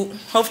food.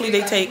 Hopefully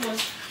they take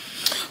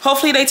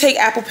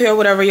apple pear,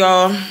 whatever,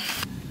 y'all.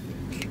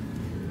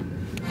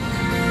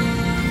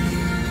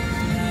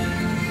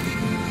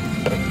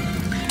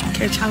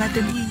 Catch y'all at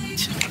the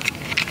beach.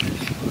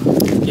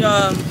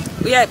 Y'all,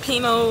 we at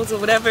Pino's or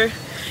whatever,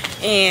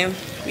 and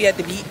we at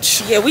the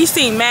beach. Yeah, we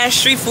seen mad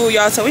street food,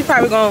 y'all, so we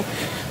probably gonna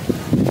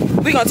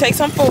take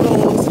some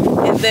photos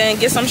and then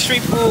get some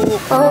street food.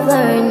 Over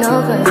and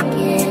over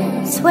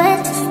again.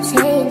 Swear that you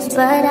changed,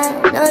 but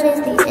I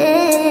noticed the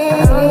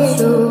end. I want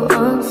you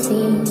on the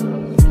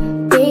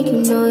scene. Think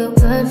you know your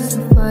girl is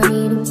so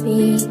funny to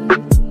me.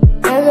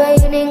 That's why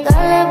you didn't go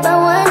left by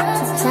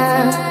one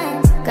time.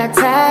 Got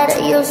tired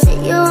of your shit,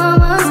 you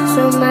almost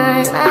your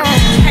mind.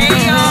 Hey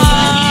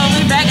y'all,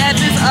 we back at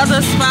this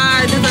other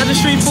spot, this other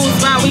street food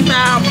spot we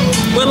found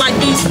with like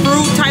these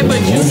fruit type of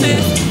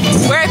juices.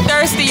 We're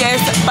thirsty as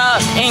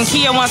fuck and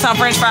Kia wants some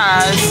french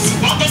fries.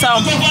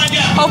 So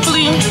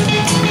hopefully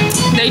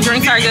they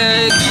drinks are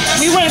good.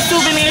 We went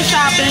souvenir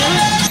shopping.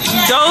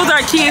 Those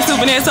are Kia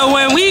souvenirs. So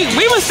when we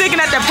was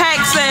thinking that the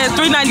pack said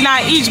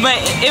 $3.99 each, but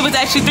it was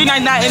actually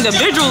 $3.99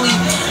 individually.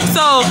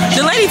 So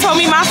the lady told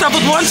me my stuff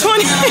was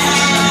 $120.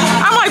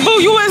 I'm like, boo,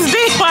 USD.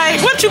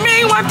 Like, what you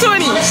mean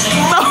 $120?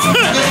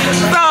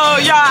 So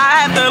y'all,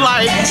 I had to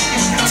like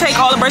take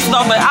all the bracelets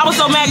off, but I was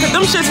so mad because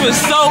them shits was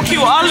so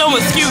cute. All of them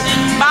was cute,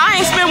 but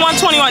I ain't spent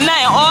 $120 on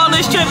nothing. All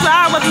this trip, so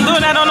I wasn't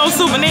doing that on no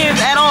souvenirs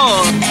at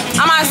all.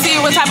 I'm gonna see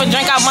what type of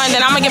drink I want,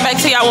 then I'm gonna get back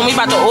to y'all when we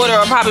about to order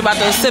or probably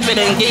about to sip it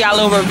and get y'all a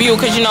little review,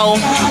 because you know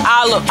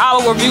our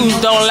reviews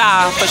don't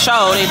lie, for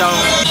sure they don't.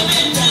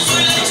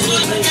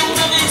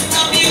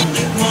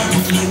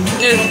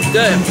 It's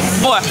good.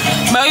 Boy,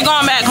 but we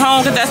going back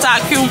home because that's our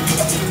cue.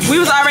 We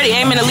was already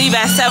aiming to leave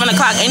at 7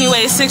 o'clock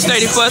anyway. It's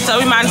 6:34, so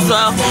we might as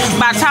well.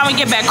 By the time we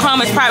get back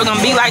home, it's probably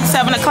gonna be like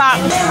 7 o'clock.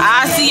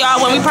 I'll see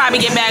y'all when we probably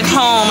get back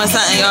home or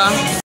something, y'all.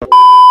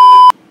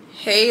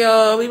 Hey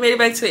y'all, we made it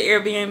back to the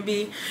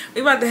Airbnb.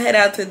 We about to head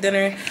out to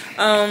dinner.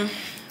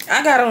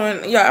 I got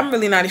on, y'all, I'm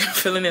really not even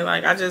feeling it.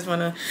 Like, I just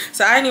wanna,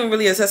 so I didn't even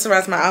really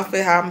accessorize my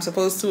outfit how I'm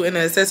supposed to, and the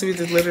accessories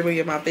is literally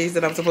in my face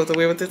that I'm supposed to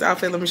wear with this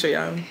outfit. Let me show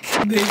y'all.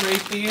 They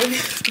right there.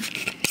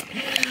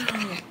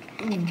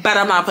 But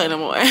I'm not playing no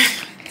more.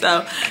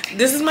 So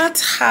this is my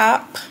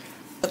top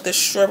with the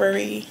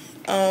strawberry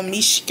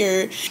me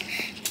skirt,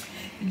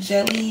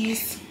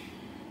 jellies.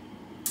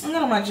 I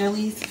got all my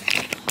jellies.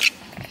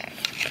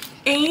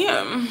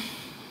 And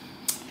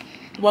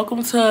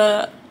welcome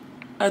to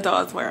a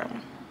dog's world.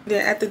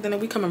 Then after dinner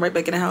we coming right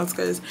back in the house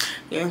because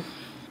yeah.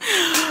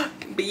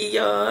 But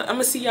yeah, I'm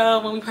gonna see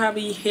y'all when we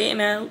probably heading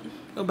out.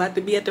 We're about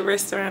to be at the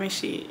restaurant and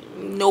shit.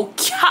 No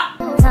cap.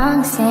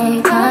 Don't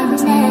say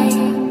her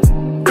name.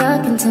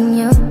 You'll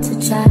continue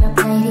to try to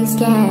play these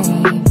games.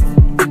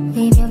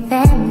 Leave your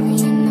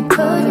family in the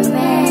cold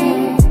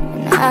rain.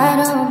 And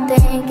I don't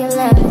think you'll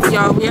ever.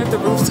 Y'all, we at the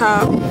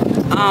rooftop.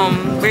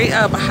 Way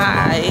up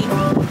high.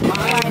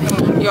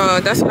 Y'all,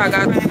 that's what I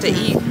got to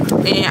eat.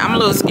 And I'm a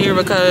little scared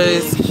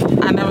because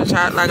I never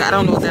tried, like, I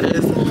don't know what that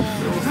is.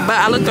 But But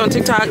I looked on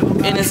TikTok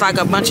and it's like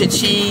a bunch of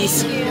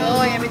cheese,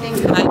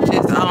 like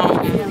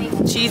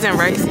just cheese and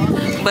rice,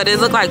 but it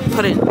looked like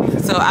pudding.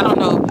 So I don't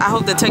know. I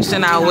hope the texture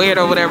not weird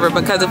or whatever,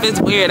 because if it's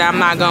weird, I'm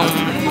not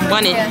gonna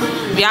want it.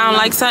 If y'all don't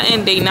like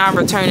something, they not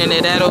returning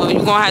it at all.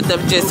 You're gonna have to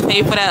just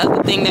pay for that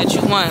other thing that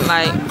you want.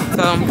 Like,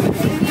 so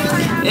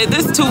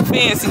this is too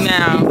fancy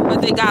now.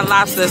 But they got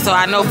lobster, so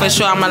I know for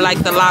sure I'm gonna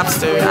like the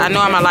lobster. I know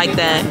I'm gonna like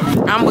that.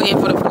 I'm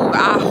waiting for the food.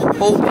 I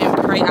hope and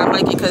pray I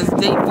like it, because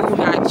they food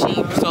not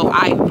cheap. So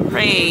I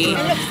pray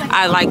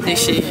I like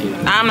this shit.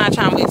 I'm not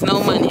trying to waste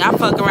no money. I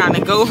fuck around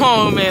and go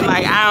home and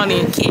like I don't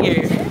even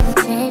care.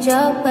 Change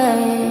your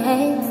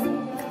ways,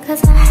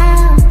 'cause a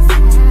house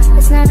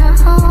is not a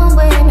home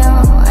where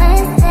no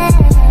one's there.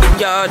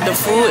 Y'all, the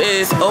food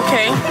is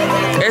okay.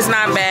 It's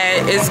not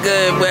bad. It's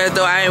good. Whereas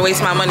though I ain't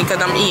waste my money because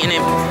I'm eating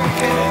it.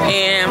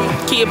 And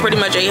Kia pretty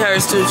much ate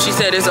hers too. She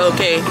said it's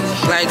okay.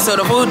 Like, so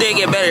the food did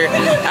get better.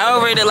 I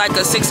would rate it like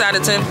a 6 out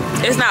of 10.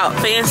 It's not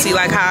fancy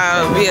like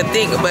how we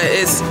think, but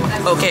it's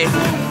okay.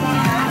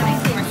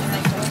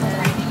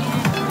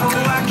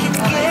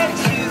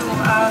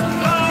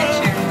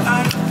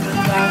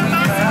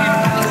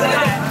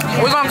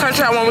 We're gonna catch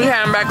y'all when we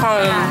head back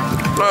home.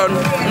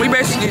 We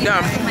basically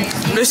done.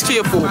 This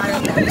Kia food.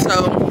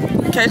 So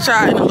catch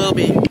y'all in a little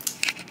bit.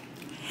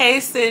 Hey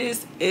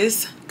sis,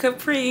 it's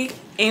Capri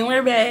and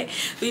we're back.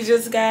 We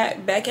just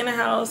got back in the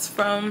house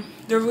from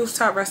the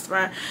rooftop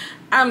restaurant.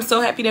 I'm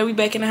so happy that we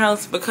back in the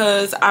house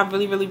because I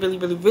really just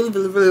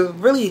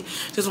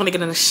want to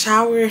get in the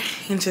shower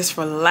and just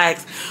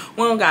relax.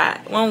 We don't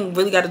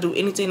really got to do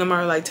anything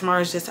tomorrow. Like,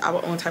 tomorrow's just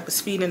our own type of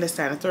speed and this,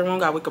 that, and the third. We don't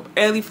got to wake up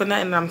early for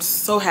nothing. And I'm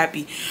so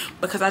happy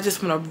because I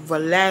just want to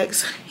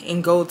relax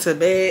and go to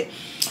bed.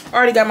 I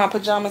already got my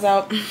pajamas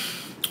out.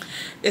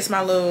 It's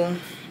my little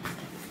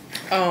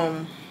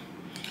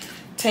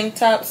tank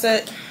top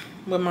set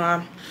with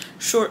my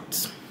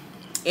shorts,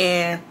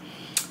 and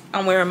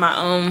I'm wearing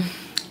my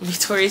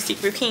Victoria's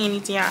Secret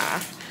panties, y'all.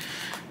 I'm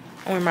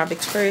wearing my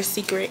Victoria's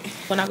Secret.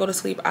 When I go to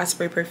sleep, I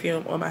spray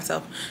perfume on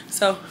myself.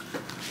 So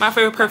my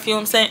favorite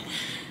perfume scent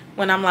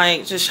when I'm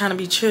like just trying to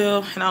be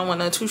chill and I don't want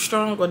nothing too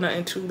strong or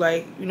nothing too,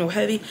 like, you know,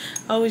 heavy,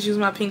 I always use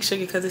my pink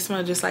sugar because it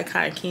smells just like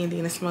cotton candy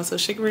and it smells so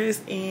sugary,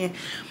 and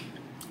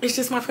it's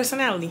just my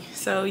personality.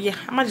 So yeah,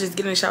 I might just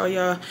get in the shower,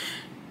 y'all,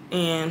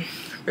 and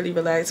really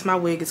relax. My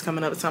wig is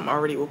coming up, so I'm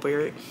already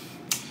over it.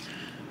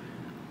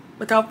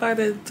 Without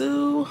further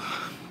ado,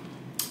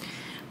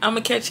 I'm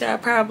gonna catch y'all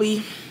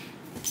probably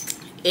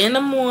in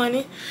the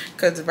morning,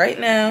 because right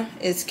now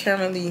it's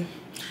currently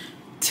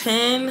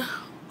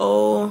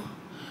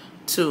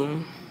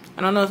 10:02.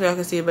 I don't know if y'all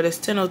can see it, but it's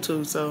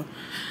 10:02, so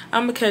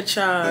I'm gonna catch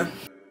y'all.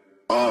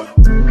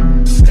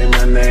 Say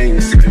my name,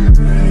 say my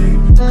name.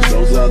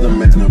 Those other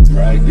men are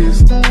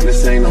practice.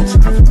 This ain't no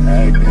time for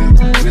acting.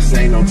 This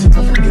ain't no time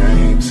for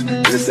games.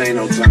 This ain't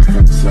no time for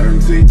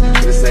uncertainty.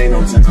 This ain't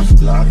no time for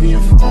locking your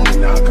phone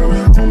and not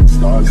coming home and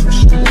start some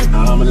shit.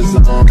 I'm in the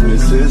zone.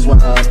 This is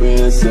what I've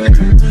been saying.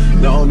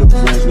 No new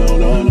friends, no.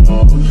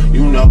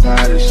 You know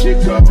how this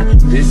shit go.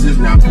 This is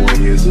not 4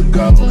 years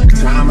ago.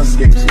 Time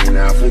escapes me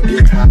now.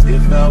 Forget how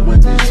it felt when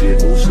this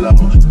shit moves slow.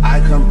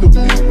 I come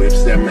through in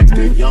whips that make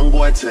the young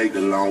boy take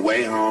the long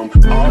way home.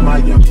 All my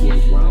young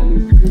boys around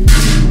me.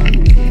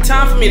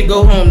 Time for me to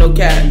go home, no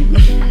cap.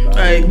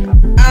 Like,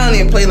 I don't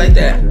even play like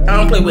that. I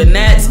don't play with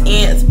gnats,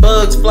 ants,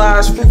 bugs,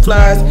 flies, fruit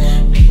flies,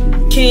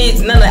 kids,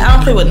 none of that. I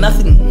don't play with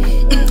nothing.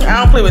 I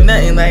don't play with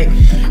nothing. Like,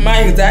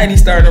 my anxiety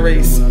starting to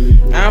race.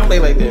 I don't play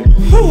like that.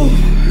 Whew.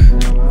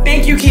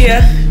 Thank you,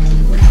 Kia.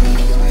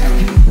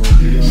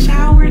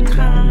 Shower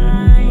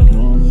time.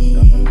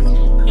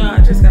 Yo,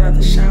 I just got out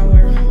the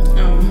shower.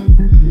 I'm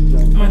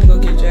about to go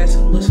get dressed,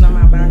 lotion on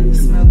my body,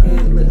 smell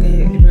good, look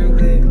good, real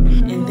good.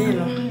 And then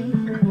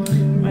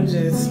I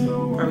just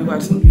probably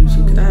watch some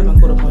YouTube, because I haven't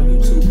caught up on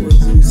YouTube or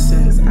Zeus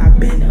since I've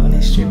been on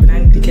this trip, and I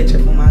need to catch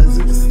up on my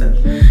Zeus stuff.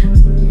 So,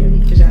 yeah,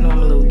 because y'all know I'm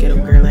a little ghetto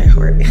girl at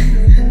heart.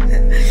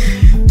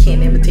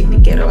 Can't never take the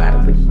ghetto out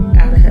of her.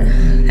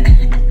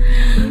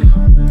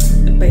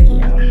 But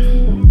yeah,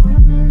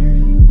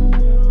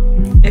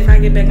 if I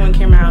get back on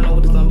camera, I don't know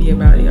what it's gonna be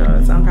about,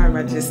 y'all. So I'm probably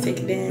about to just take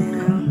it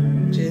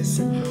down,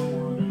 just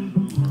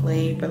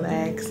play,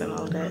 relax, and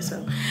all that.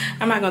 So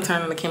I'm not gonna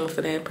turn on the camera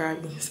for that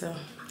probably. So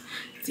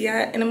see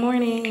y'all in the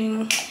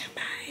morning.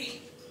 Bye.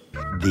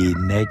 The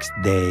next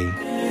day.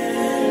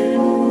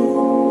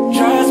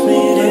 Trust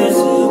me, this is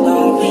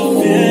no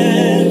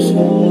revenge.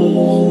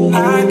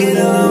 I get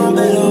along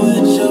better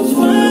with your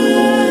friends.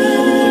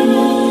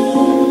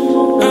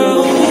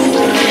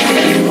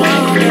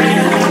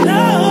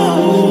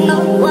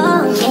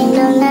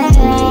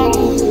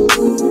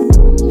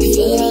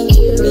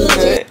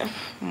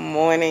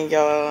 Morning,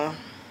 y'all.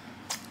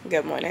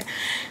 Good morning.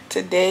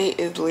 Today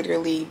is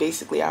literally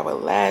basically our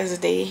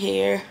last day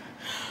here.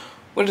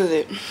 What is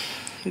it?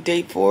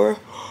 Day 4.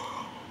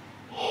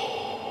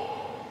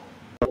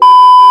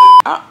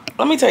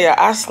 Let me tell you,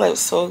 I slept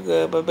so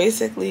good, but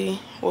basically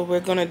what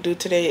we're gonna do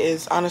today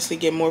is honestly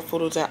get more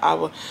photos in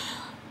our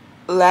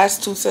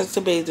last 2 sets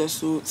of bathing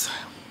suits,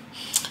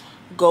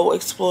 go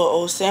explore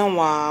Old San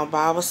Juan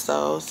by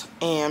ourselves,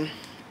 and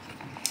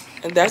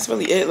that's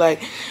really it.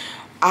 Like,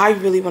 I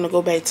really want to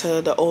go back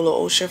to the Ola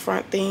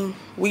Oceanfront thing.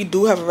 We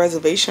do have a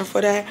reservation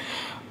for that,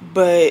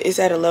 but it's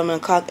at 11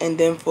 o'clock, and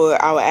then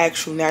for our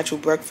actual natural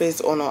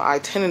breakfast on our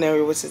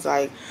itinerary, which is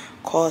like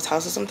Carl's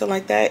house or something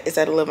like that, it's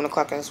at 11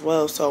 o'clock as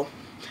well. So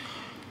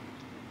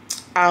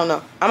I don't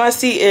know. I'm gonna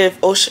see if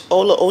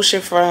Ola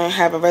Oceanfront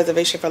have a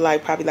reservation for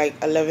like probably like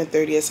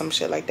 11:30 or some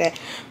shit like that,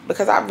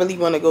 because I really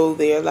want to go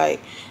there. Like,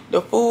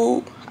 the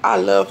food, I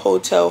love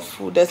hotel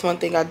food. That's one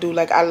thing I do.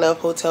 Like, I love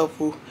hotel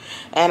food.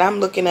 And I'm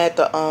looking at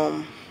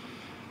the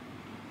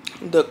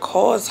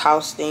Carl's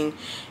house thing,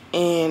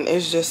 and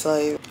it's just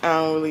like, I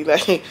don't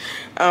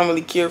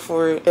really care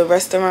for it. The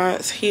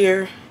restaurants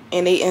here,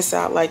 and they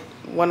inside like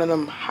one of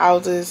them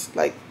houses,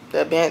 like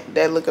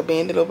that look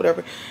abandoned or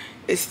whatever.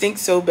 It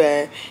stinks so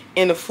bad,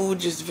 and the food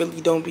just really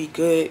don't be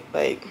good,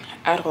 like,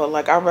 at all.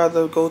 Like, I'd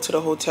rather go to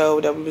the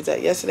hotel that we was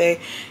at yesterday,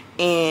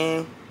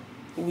 and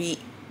we,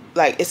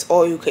 like, it's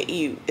all you could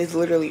eat. It's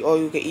literally all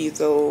you could eat,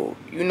 so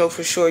you know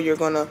for sure you're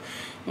gonna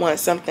want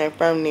something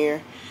from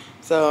there.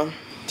 So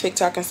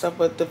TikTok and stuff,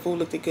 but the food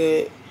looked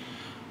good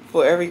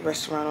for every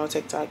restaurant on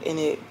TikTok, and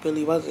it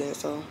really wasn't.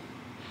 So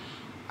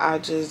I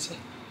just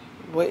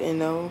wouldn't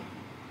know.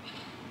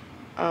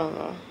 I don't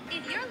know.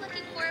 If you're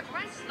looking for a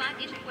brunch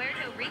spot in Puerto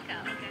Rico,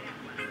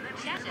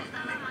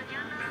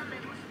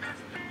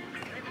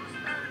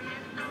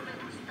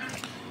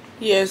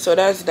 yeah, so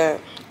that's that.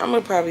 I'm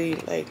gonna probably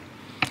like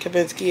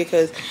convince Kia,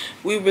 because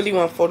we really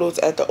want photos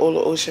at the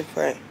Ola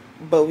Oceanfront,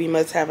 but we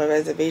must have a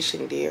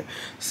reservation there.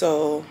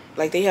 So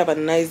like, they have a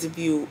nice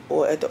view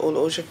or at the Ola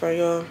Oceanfront,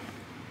 y'all,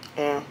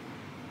 and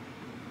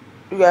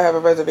you gotta have a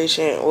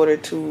reservation in order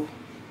to,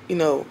 you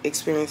know,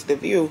 experience the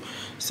view.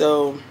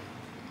 So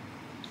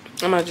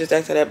I'm gonna just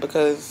ask her that,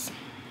 because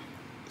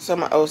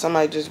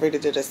somebody just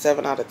rated it a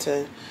 7 out of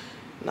 10.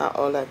 Not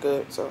all that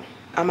good. So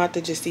I'm about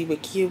to just see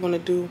what Kia wanna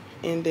do,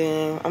 and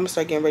then I'm gonna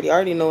start getting ready. I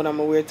already know what I'm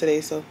gonna wear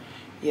today, so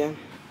yeah.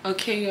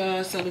 Okay,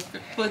 y'all, so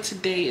for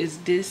today is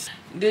this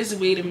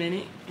wait a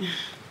minute.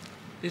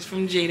 It's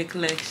from Jada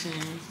Collection.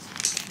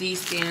 These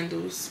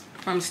sandals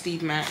from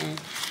Steve Madden.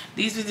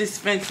 These was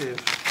expensive.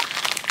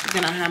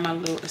 Then I have my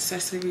little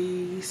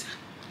accessories.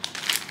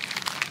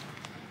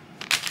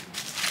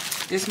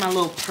 This is my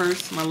little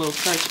purse, my little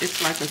clutch.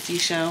 It's like a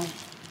seashell.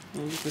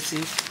 You can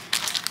see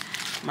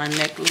my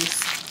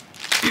necklace.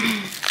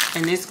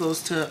 And this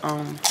goes to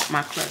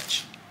my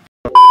clutch.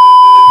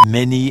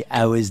 Many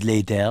hours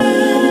later.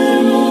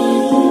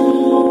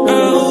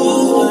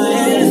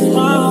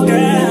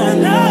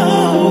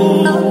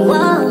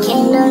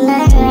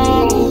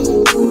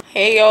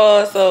 Hey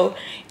y'all, so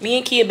me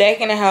and Kia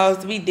back in the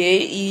house. We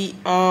did eat.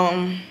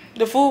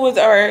 The food was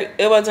alright.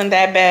 It wasn't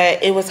that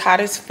bad. It was hot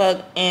as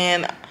fuck,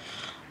 and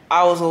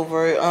I was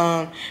over it.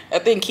 I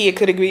think Kia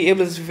could agree. It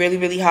was really,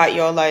 really hot,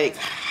 y'all. Like,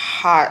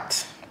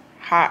 hot.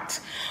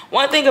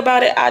 One thing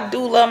about it, I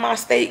do love my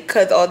steak,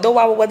 because although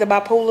I was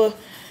bipolar,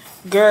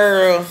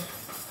 girl,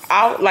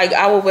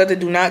 our weather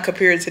do not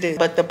compare to this.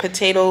 But the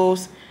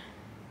potatoes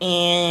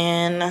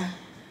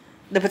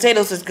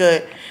is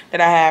good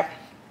that I have.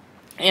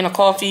 And a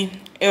coffee,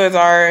 it was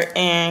alright.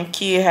 And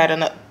Kia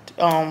had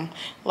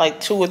like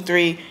 2 or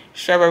 3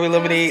 strawberry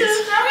lemonades.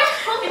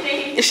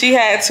 She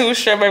had 2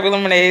 strawberry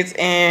lemonades,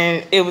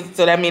 and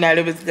so that means that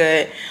it was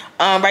good.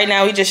 Right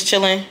now we just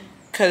chilling,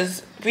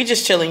 cause we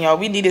just chilling, y'all.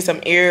 We needed some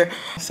air,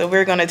 so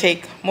we're gonna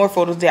take more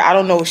photos there. I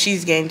don't know if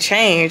she's getting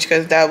changed,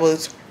 cause that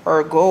was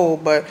her goal,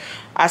 but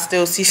I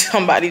still see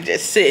somebody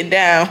just sitting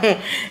down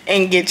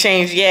and get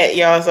changed yet,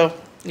 y'all. So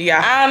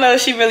yeah, I don't know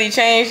if she really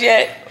changed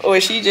yet,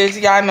 or she just,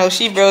 y'all know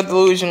she real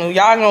delusional.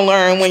 Y'all gonna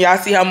learn when y'all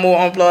see her more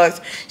on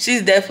vlogs.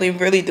 She's definitely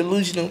really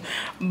delusional,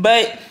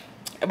 but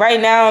right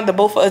now the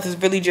both of us is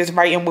really just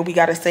writing what we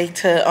gotta say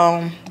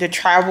to the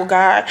travel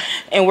guide,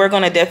 and we're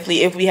gonna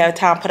definitely, if we have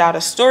time, put out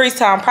a story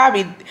time.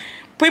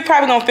 We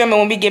probably gonna film it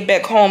when we get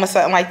back home or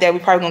something like that.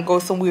 We probably gonna go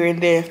somewhere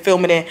and then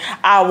film it in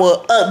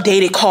our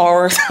updated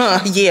cars.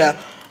 Yeah,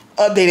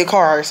 updated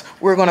cars.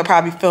 We're gonna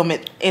probably film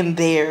it in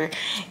there,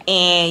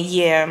 and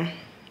yeah.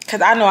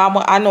 Cause I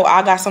know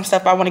I got some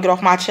stuff I want to get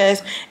off my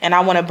chest, and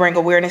I want to bring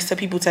awareness to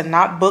people to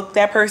not book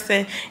that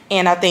person,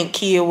 and I think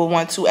Kia will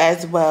want to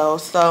as well.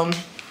 So,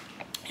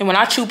 and when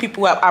I chew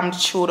people up, I'm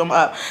chew them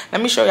up.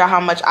 Let me show y'all how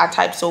much I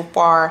typed so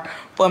far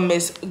for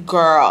Miss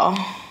Girl.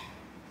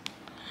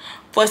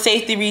 For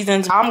safety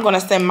reasons, I'm gonna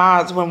send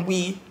mine when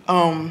we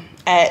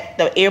at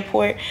the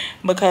airport,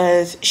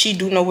 because she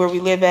do know where we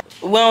live at.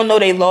 We don't know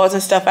they laws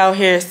and stuff out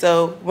here,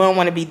 so we don't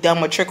want to be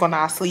dumb or trick on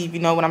our sleeve, you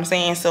know what I'm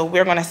saying? So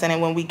we're gonna send it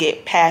when we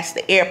get past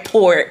the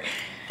airport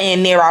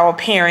and near our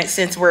parents,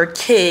 since we're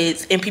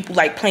kids and people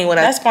like playing with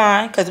us. That's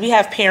fine, because we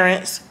have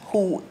parents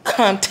who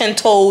come 10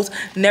 toes,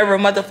 never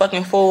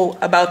motherfucking fool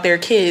about their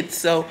kids.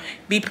 So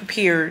be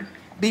prepared.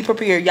 Be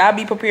prepared. Y'all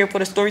be prepared for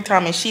the story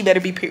time, and she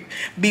better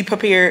be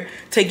prepared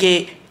to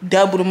get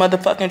double the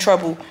motherfucking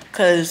trouble,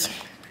 because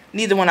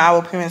neither one of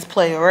our parents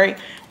play, all right?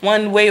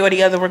 One way or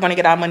the other, we're going to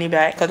get our money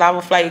back, because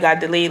our flight got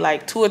delayed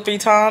like 2 or 3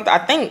 times. I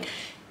think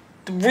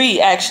 3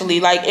 actually.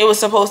 Like it was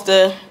supposed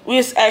to, we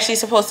was actually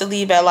supposed to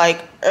leave at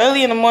like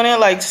early in the morning,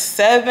 like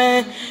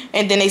 7,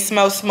 and then they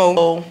smelled smoke.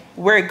 So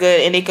we're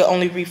good, and they could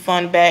only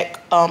refund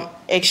back,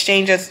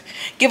 exchange us,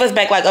 give us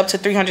back like up to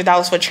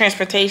 $300 for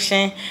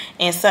transportation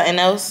and something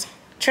else.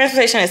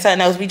 Transportation and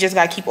something else. We just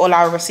gotta keep all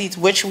our receipts,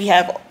 which we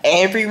have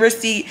every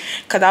receipt,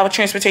 because our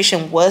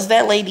transportation was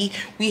that lady.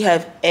 We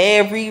have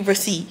every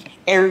receipt,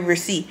 every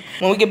receipt.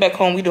 When we get back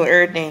home, we doing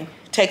everything,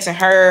 texting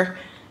her,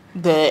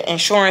 the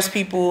insurance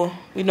people,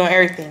 we doing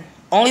everything.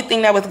 Only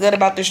thing that was good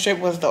about this trip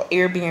was the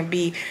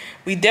Airbnb.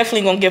 We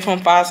definitely gonna give him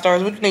 5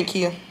 stars. What do you think,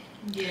 Kia?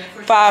 Yeah,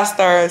 for 5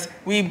 stars.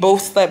 We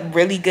both slept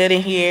really good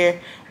in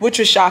here, which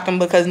was shocking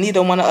because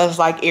neither one of us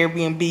like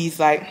Airbnbs.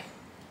 Like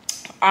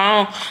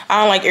I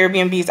don't like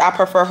Airbnbs. I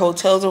prefer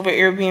hotels over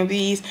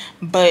Airbnbs.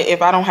 But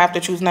if I don't have to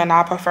choose nothing,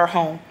 I prefer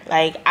home.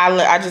 Like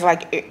I just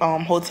like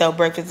hotel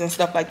breakfast and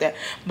stuff like that.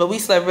 But we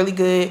slept really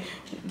good.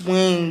 We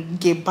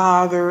didn't get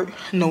bothered.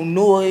 No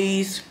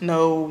noise.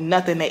 No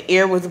nothing. The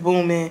air was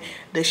booming.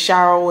 The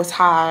shower was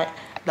hot.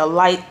 The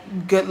light,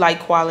 good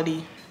light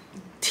quality.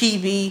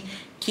 TV.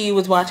 Key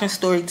was watching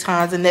story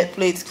times and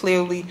Netflix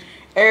clearly.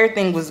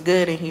 Everything was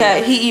good in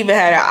here. He even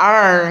had an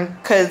iron,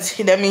 because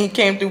that means he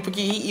came through for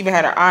Key. He even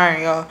had an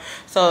iron, y'all.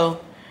 So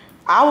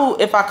I will,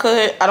 if I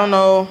could, I don't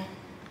know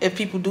if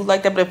people do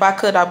like that, but if I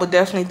could, I would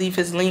definitely leave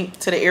his link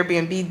to the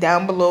Airbnb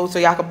down below so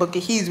y'all can book it.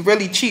 He's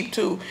really cheap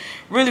too.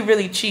 Really,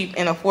 really cheap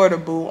and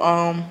affordable.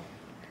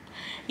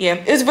 Yeah,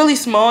 it's really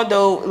small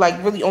though,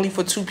 like really only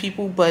for 2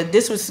 people, but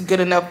this was good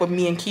enough for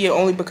me and Kia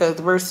only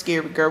because we're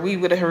scared, girl. We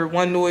would have heard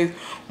one noise,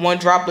 one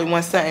droplet,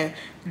 one something.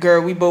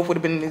 Girl, we both would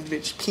have been in this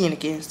bitch peeing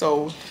again.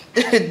 So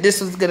this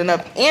was good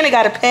enough. And it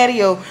got a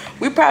patio.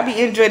 We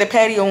probably enjoy the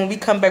patio when we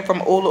come back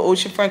from Old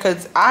Oceanfront,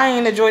 because I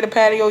ain't enjoyed the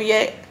patio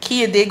yet.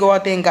 Kia did go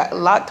out there and got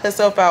locked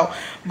herself out,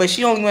 but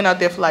she only went out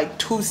there for like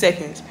 2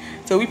 seconds.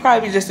 So we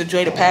probably just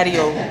enjoy the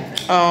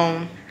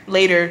patio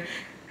later.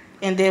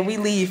 And then we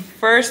leave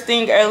first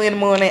thing early in the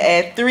morning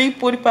at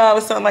 3:45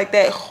 or something like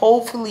that.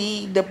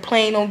 Hopefully the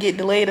plane don't get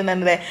delayed or none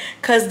of that,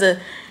 because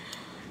the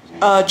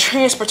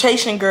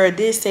transportation girl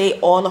did say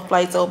all the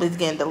flights over is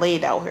getting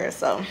delayed out here.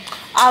 So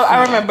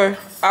I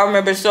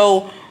remember.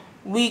 So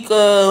we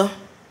could,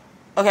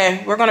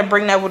 okay, we're gonna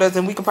bring that with us,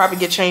 and we could probably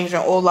get changed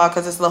in Ola,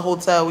 because it's the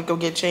hotel. We could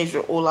get changed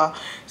in Ola.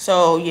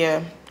 So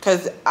yeah,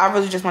 because I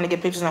really just want to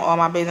get pictures in all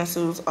my bathing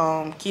suits.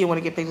 Kia want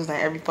to get pictures in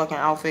every fucking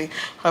outfit.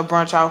 Her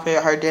brunch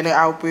outfit, her dinner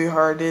outfit,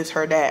 her this,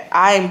 her that.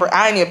 I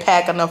ain't even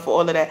pack enough for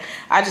all of that.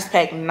 I just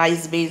pack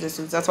nice bathing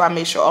suits. That's why I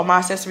made sure all my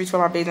accessories for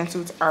my bathing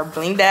suits are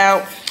blinged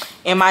out.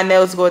 And my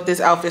nails go with this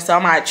outfit. So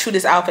I'm going to chew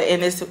this outfit.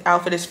 And this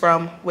outfit is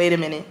from, wait a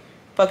minute.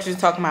 Fuck you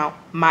talking about?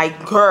 My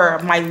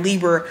girl, my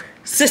Libra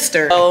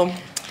sister. So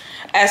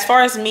as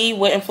far as me,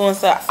 what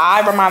influencer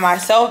I remind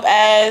myself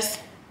as,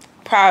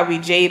 probably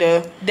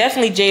Jada.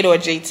 Definitely Jada or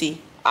JT.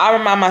 I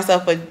remind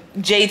myself of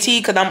JT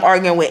because I'm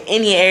arguing with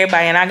any and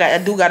everybody, and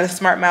I do got a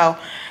smart mouth,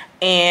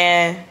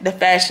 and the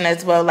fashion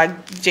as well.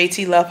 Like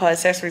JT love her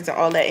accessories and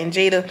all that, and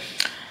Jada,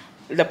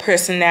 the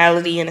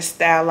personality and the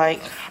style.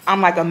 Like I'm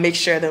like a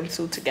mixture of them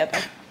two together.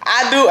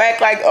 I do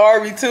act like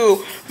Ari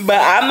too, but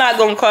I'm not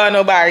gonna call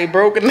nobody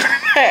broken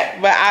like that.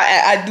 But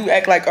I do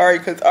act like Ari,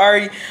 because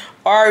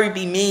Ari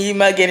be mean,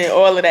 mugging and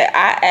all of that.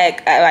 I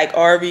act like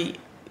Ari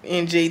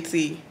and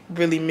JT.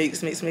 Really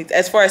mix.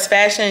 As far as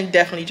fashion,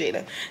 definitely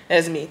Jada.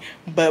 That's me.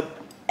 But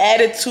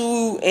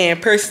attitude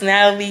and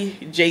personality,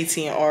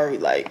 JT and Ari,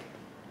 like,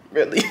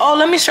 really. Oh,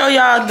 let me show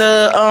y'all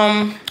the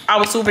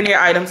our souvenir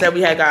items that we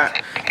had got.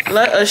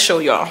 Let us show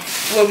y'all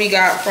what we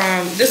got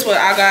from. This is what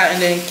I got,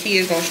 and then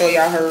Kia's gonna show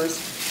y'all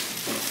hers.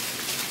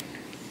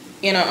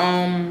 In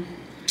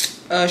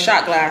a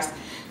shot glass.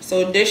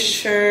 So this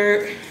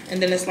shirt,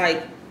 and then it's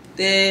like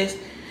this.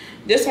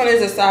 This one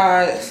is a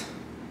size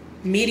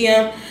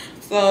medium.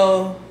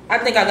 So I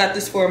think I got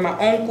this for my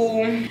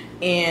uncle,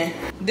 and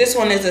this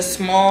one is a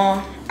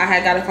small. I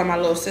had got it for my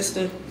little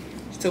sister,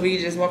 so we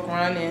just walk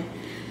around, and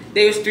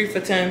they was 3 for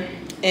 $10.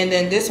 And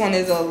then this one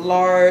is a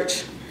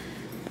large.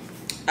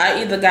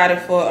 I either got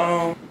it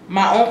for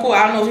my uncle.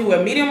 I don't know if he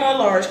wear medium or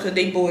large, because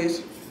they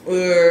boys.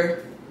 Or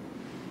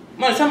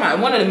one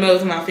of the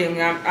males in my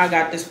family. I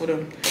got this for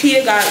them.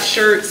 Kia got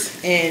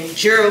shirts and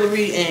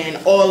jewelry and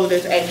all of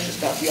this extra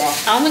stuff, y'all.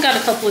 I only got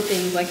a couple of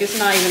things. Like, it's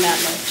not even that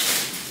much.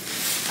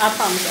 I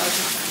promise y'all it's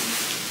not that much.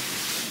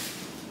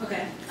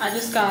 Okay, I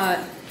just got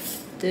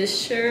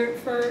this shirt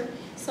for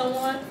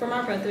someone, for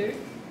my brother.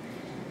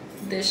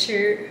 This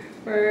shirt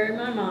for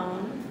my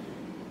mom.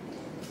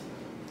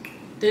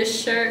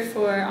 This shirt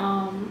for,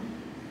 I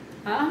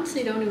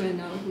honestly don't even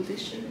know who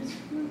this shirt is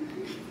for.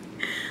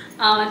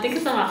 I think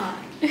it's for my aunt.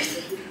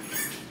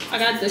 I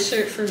got this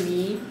shirt for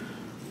me.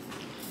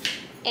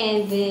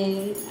 And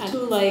then I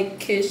do like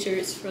kid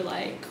shirts for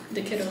like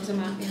the kiddos in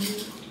my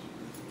family.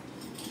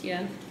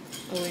 Yeah.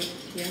 Oh wait,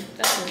 yeah,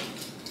 that's it.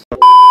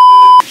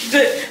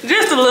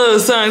 Just a little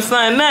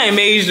something, nothing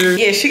major.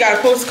 Yeah, she got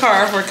a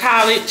postcard for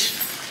college.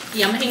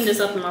 Yeah, I'm hanging this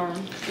up in my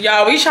room.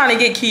 Y'all, we trying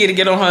to get Kia to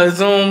get on her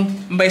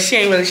Zoom, but she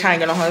ain't really trying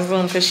to get on her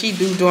Zoom because she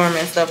do dorm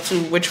and stuff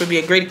too, which would be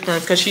a great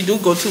experience because she do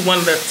go to one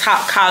of the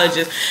top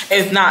colleges,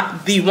 if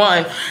not the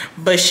one.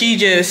 But she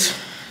just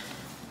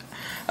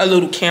a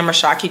little camera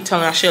shy. I keep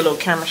telling her she a little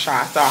camera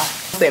shy. So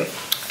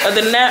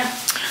other than that,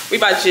 we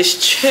about to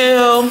just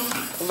chill,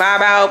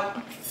 vibe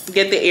out,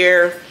 get the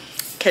air,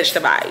 catch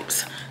the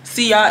vibes.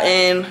 See y'all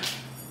in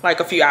like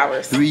a few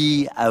hours.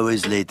 3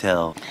 hours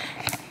later.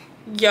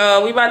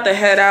 Yo, we about to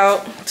head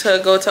out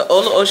to go to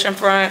Ola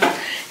Oceanfront,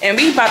 and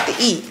we about to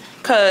eat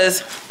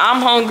because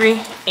I'm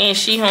hungry and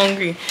she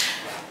hungry.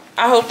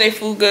 I hope they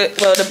food good.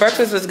 Well, the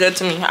breakfast was good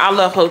to me. I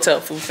love hotel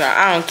food, so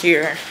I don't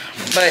care.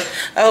 But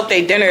I hope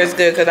they dinner is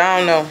good because I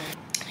don't know.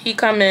 He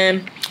come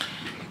in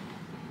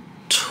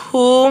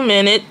 2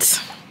 minutes.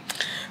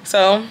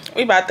 So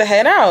we about to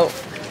head out.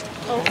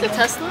 Oh, the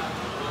Tesla?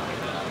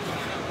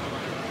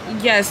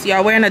 Yes,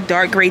 y'all wearing a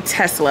dark gray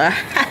Tesla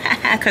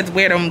because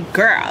we're them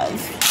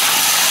girls.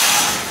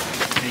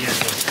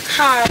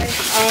 Hi,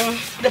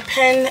 the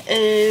pen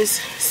is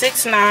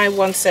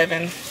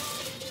 6917.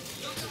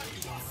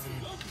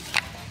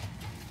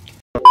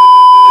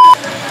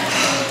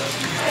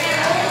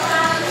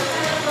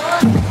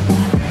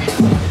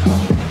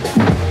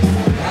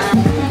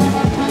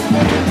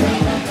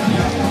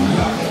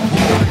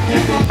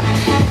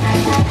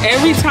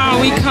 Every time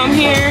we come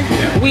here,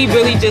 we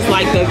really just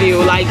like the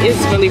view. Like, it's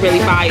really, really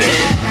fire.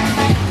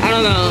 I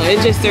don't know,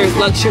 it just, there's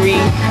luxury.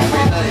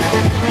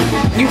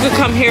 You could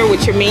come here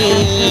with your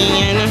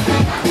man,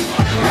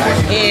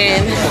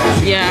 and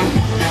yeah,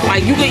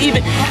 like you can eat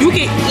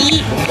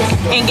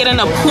and get in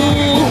a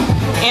pool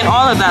and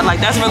all of that. Like,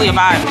 that's really a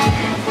vibe.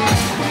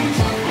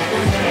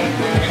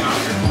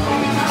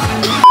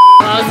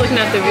 I was looking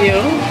at the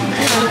view.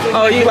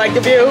 Oh, you like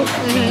the view?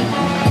 Mm-hmm.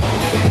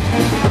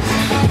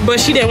 But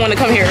she didn't want to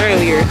come here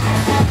earlier.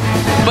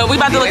 But we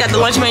about to look at the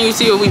lunch menu,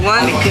 see what we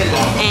want,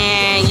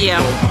 and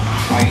yeah.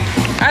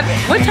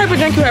 What type of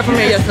drink you had from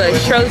here yesterday?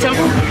 Shirley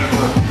Temple?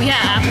 We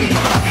had apple.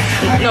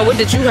 No, what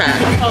did you have?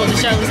 Oh, the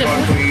Shirley Temple.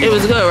 It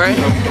was good, right?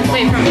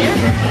 Wait, from here?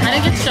 I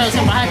didn't get the Shirley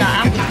Temple. I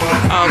got apple.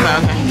 Oh,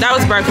 okay. That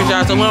was breakfast,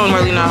 y'all, so we don't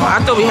really know.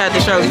 I thought we had the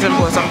Shirley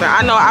Temple or something.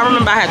 I know, I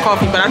remember I had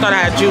coffee, but I thought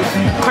I had juice.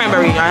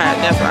 Cranberry I had,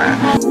 that's right.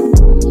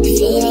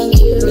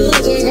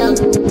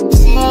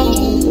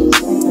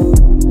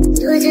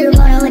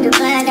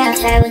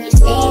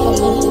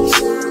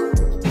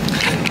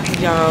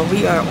 Y'all,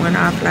 we are on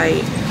our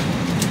flight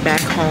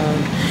back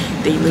home.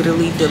 They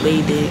literally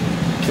delayed it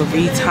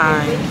 3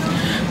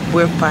 times.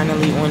 We're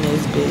finally on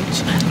this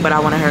bitch, but I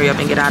want to hurry up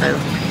and get out of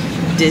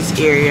this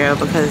area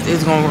because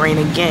it's gonna rain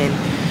again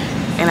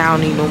and I don't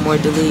need no more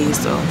delays.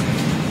 So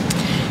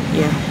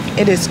yeah,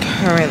 it is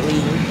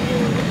currently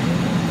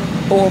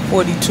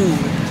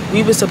 4:42.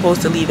 We were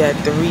supposed to leave at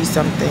 3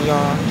 something,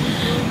 y'all,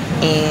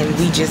 and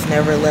we just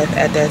never left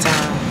at that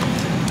time.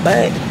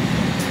 But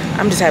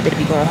I'm just happy to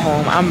be going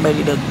home. I'm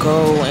ready to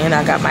go, and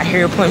I got my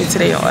hair appointment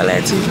today and all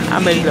that too.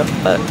 I'm ready to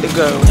fuck to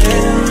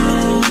go.